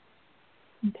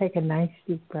 And take a nice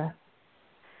deep breath.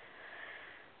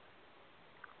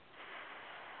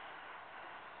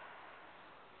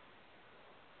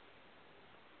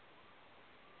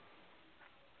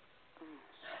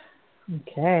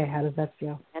 Okay, how does that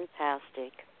feel?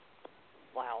 Fantastic.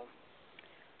 Wow.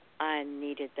 I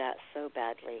needed that so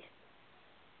badly.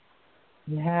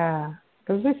 Yeah,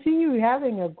 Because I see you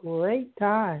having a great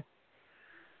time.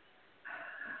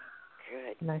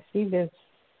 Good. And I see this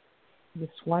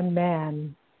one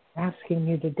man asking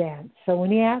you to dance. So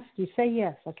when he asks, you say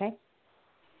yes, okay?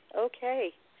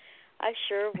 Okay. I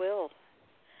sure will.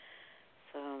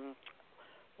 So,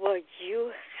 well,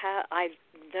 I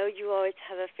know you always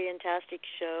have a fantastic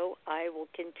show. I will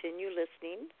continue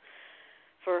listening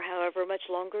for however much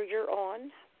longer you're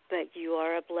on. But you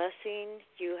are a blessing.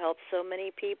 You help so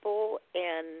many people,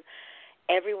 and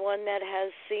everyone that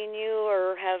has seen you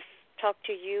or have talked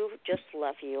to you just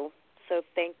love you. So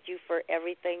thank you for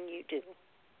everything you do.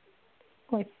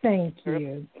 Well, thank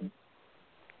you.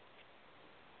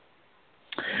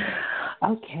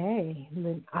 Okay,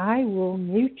 then I will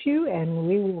mute you and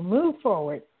we will move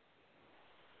forward.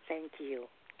 Thank you.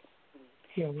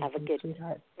 You're Have a welcome, good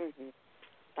sweetheart. Mm-hmm.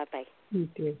 Bye-bye. You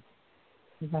too.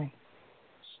 Bye.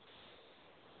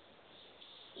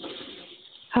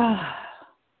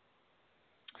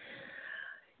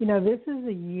 You know, this is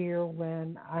a year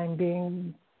when I'm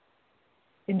being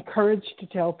encouraged to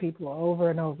tell people over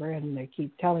and over, and they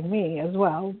keep telling me as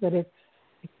well, that it's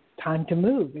time to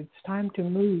move. It's time to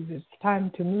move. It's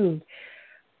time to move.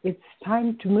 It's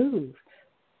time to move.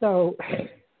 So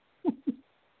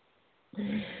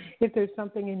if there's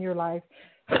something in your life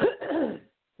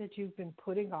that you've been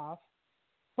putting off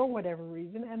for whatever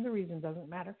reason, and the reason doesn't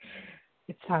matter,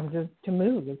 it's time to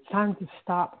move. It's time to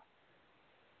stop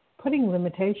putting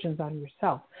limitations on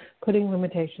yourself, putting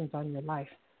limitations on your life,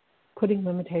 putting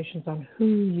limitations on who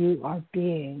you are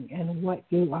being and what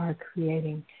you are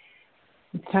creating.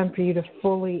 It's time for you to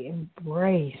fully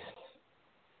embrace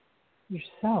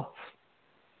yourself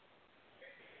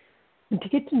and to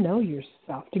get to know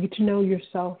yourself,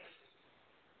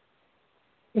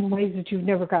 in ways that you've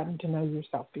never gotten to know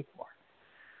yourself before.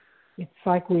 It's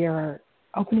like we are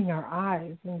opening our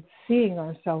eyes and seeing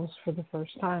ourselves for the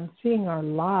first time, seeing our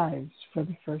lives for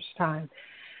the first time.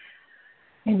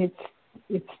 And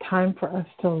it's time for us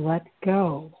to let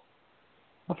go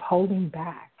of holding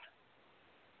back.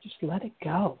 Just let it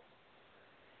go.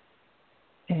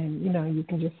 And, you know, you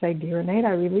can just say, Dear Innate,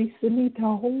 I release the need to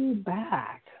hold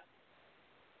back.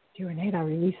 Dear Innate, I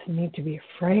release the need to be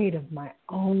afraid of my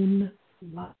own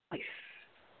life.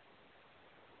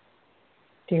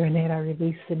 Dear Innate, I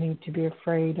release the need to be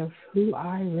afraid of who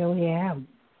I really am.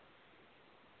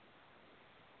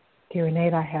 Dear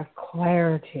Innate, I have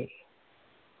clarity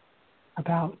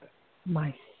about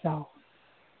myself.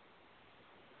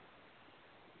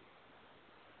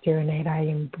 Dear Innate, I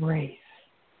embrace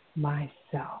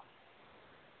myself.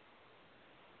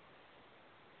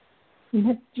 And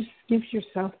that just gives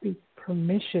yourself the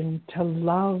permission to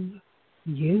love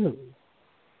you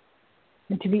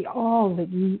and to be all that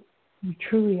you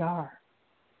truly are,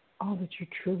 all that you're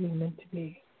truly meant to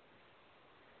be.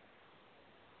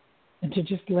 And to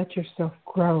just let yourself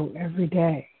grow every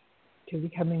day to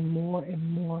becoming more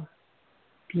and more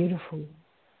beautiful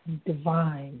and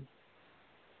divine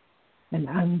and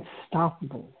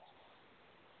unstoppable.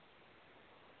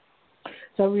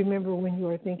 So remember, when you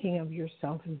are thinking of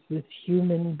yourself as this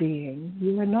human being,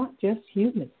 you are not just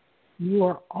human. You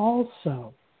are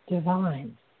also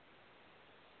divine.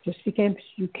 Just because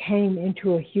you came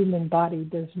into a human body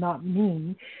does not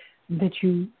mean that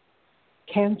you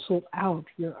cancel out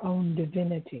your own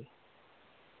divinity.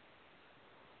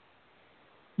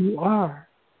 You are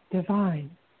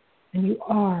divine, and you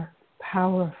are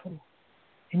powerful,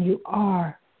 and you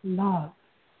are love,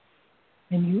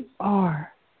 and you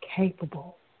are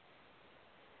capable,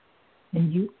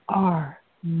 and you are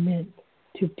meant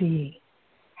to be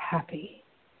happy.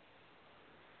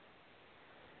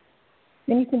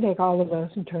 And you can take all of those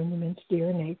and turn them into Dear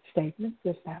Innate statements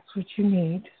if that's what you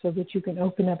need, so that you can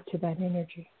open up to that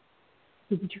energy,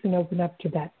 so that you can open up to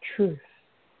that truth,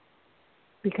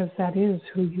 because that is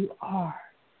who you are.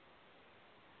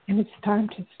 And it's time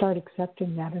to start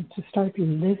accepting that and to start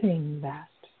living that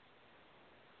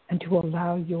and to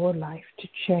allow your life to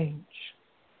change.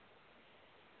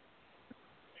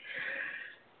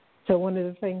 So one of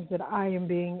the things that I am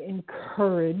being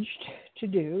encouraged to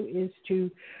do is to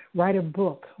write a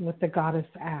book with the Goddess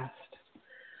Asked.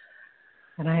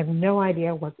 And I have no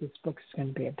idea what this book is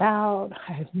going to be about.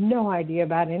 I have no idea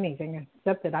about anything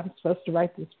except that I'm supposed to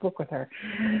write this book with her.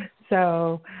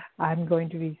 So I'm going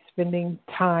to be spending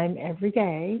time every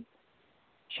day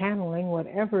channeling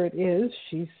whatever it is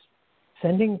she's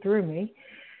sending through me.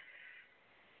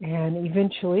 And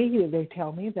eventually they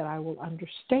tell me that I will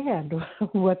understand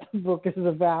what the book is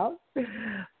about.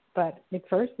 But at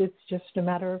first it's just a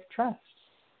matter of trust.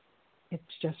 It's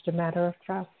just a matter of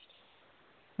trust.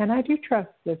 And I do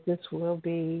trust that this will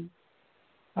be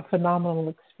a phenomenal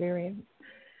experience,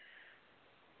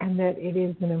 and that it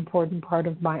is an important part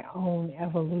of my own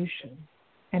evolution.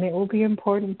 And it will be an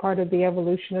important part of the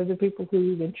evolution of the people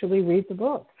who eventually read the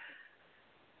book.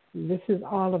 This is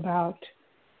all about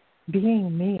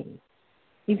being me,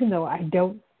 even though I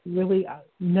don't really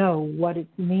know what it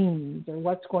means or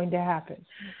what's going to happen.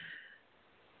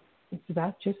 It's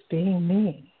about just being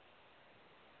me.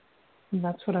 And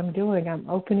that's what I'm doing. I'm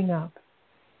opening up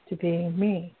to being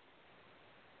me.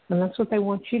 And that's what they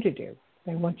want you to do.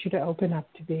 They want you to open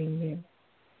up to being you.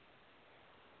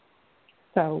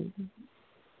 So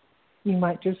you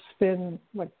might just spend,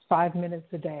 5 minutes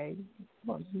a day.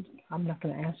 Well, I'm not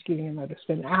going to ask you, to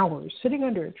spend hours sitting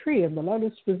under a tree in the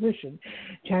lotus position,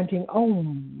 chanting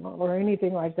Om or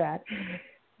anything like that.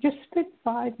 Just spend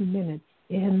 5 minutes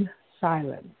in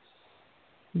silence.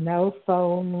 No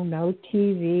phone, no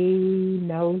TV,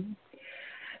 no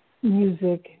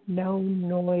music, no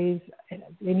noise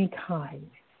of any kind.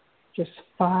 Just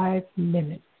 5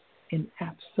 minutes in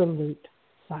absolute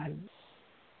silence.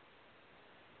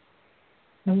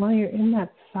 And while you're in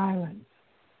that silence,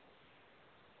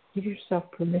 give yourself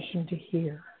permission to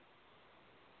hear.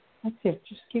 That's it.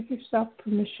 Just give yourself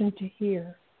permission to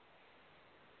hear.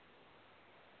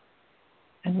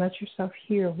 And let yourself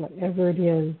hear whatever it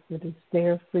is that is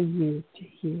there for you to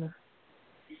hear.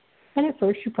 And at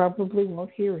first, you probably won't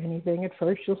hear anything. At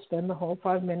first, you'll spend the whole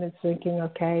 5 minutes thinking,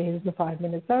 okay, is the 5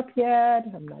 minutes up yet?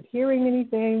 I'm not hearing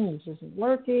anything. This isn't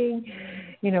working.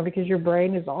 Because your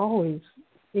brain is always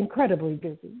incredibly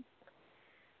busy.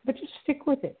 But just stick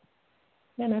with it.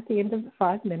 And at the end of the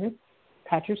 5 minutes,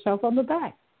 pat yourself on the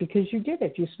back because you did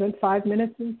it. You spent 5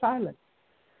 minutes in silence.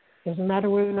 Doesn't matter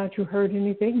whether or not you heard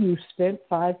anything, you spent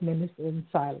 5 minutes in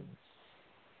silence.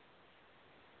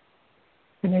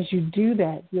 And as you do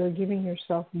that, you're giving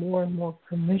yourself more and more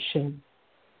permission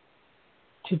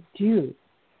to do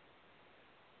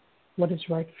what is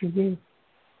right for you.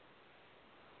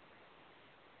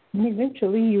 And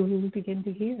eventually you will begin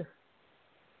to hear.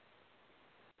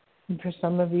 And for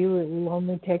some of you, it will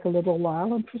only take a little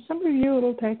while, and for some of you, it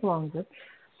will take longer.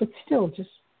 But still, just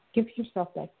give yourself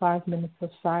that 5 minutes of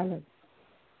silence.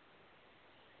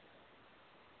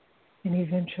 And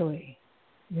eventually,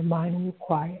 your mind will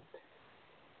quiet.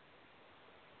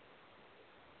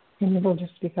 And it will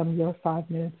just become your 5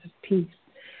 minutes of peace.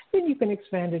 Then you can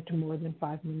expand it to more than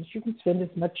 5 minutes. You can spend as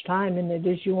much time in it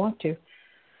as you want to.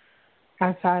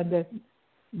 I find that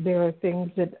there are things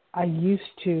that I used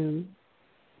to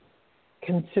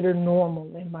consider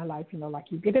normal in my life.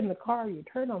 Like you get in the car, you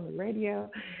turn on the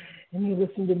radio, and you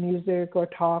listen to music or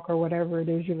talk or whatever it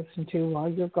is you listen to while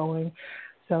you're going,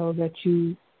 so that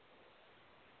it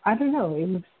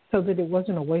was so that it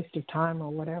wasn't a waste of time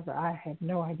or whatever. I had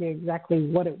no idea exactly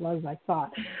what it was I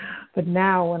thought. But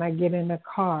now when I get in a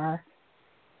car,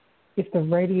 if the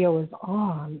radio is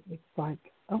on, it's like,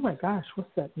 oh my gosh, what's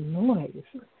that noise?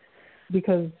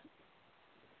 Because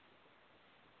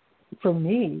for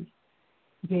me,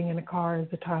 being in a car is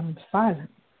a time of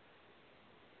silence.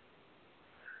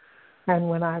 And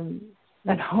when I'm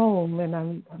at home and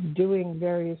I'm doing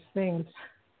various things,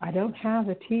 I don't have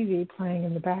a TV playing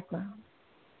in the background.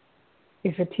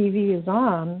 If a TV is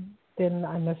on, then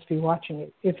I must be watching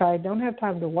it. If I don't have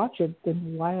time to watch it,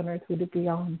 then why on earth would it be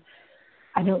on?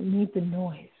 I don't need the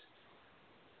noise.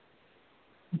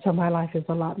 And so my life is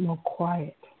a lot more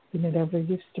quiet than it ever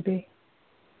used to be.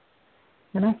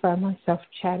 And I find myself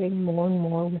chatting more and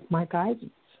more with my guidance.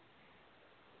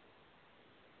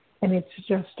 And it's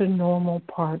just a normal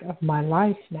part of my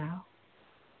life now.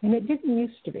 And it didn't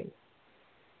used to be.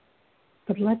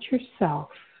 But let yourself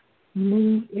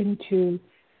move into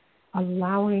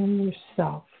allowing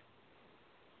yourself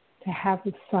to have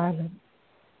the silence,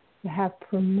 to have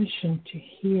permission to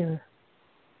hear,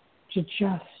 to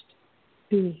just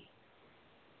be.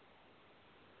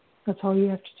 That's all you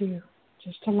have to do.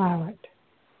 Just allow it.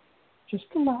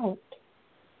 Just allow it.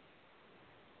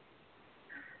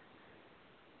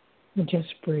 And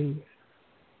just breathe.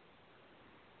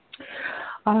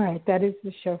 All right, that is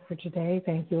the show for today.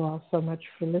 Thank you all so much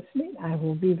for listening. I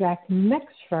will be back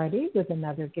next Friday with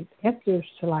another Get Answers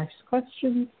to Life's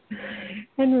Questions.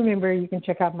 And remember, you can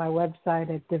check out my website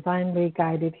at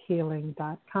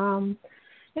divinelyguidedhealing.com.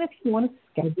 And if you want to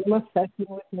schedule a session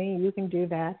with me, you can do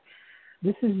that.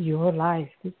 This is your life.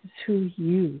 This is who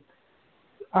you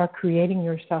are creating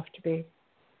yourself to be.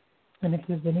 And if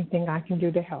there's anything I can do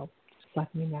to help, just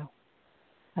let me know.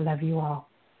 I love you all.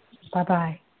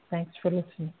 Bye-bye. Thanks for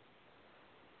listening.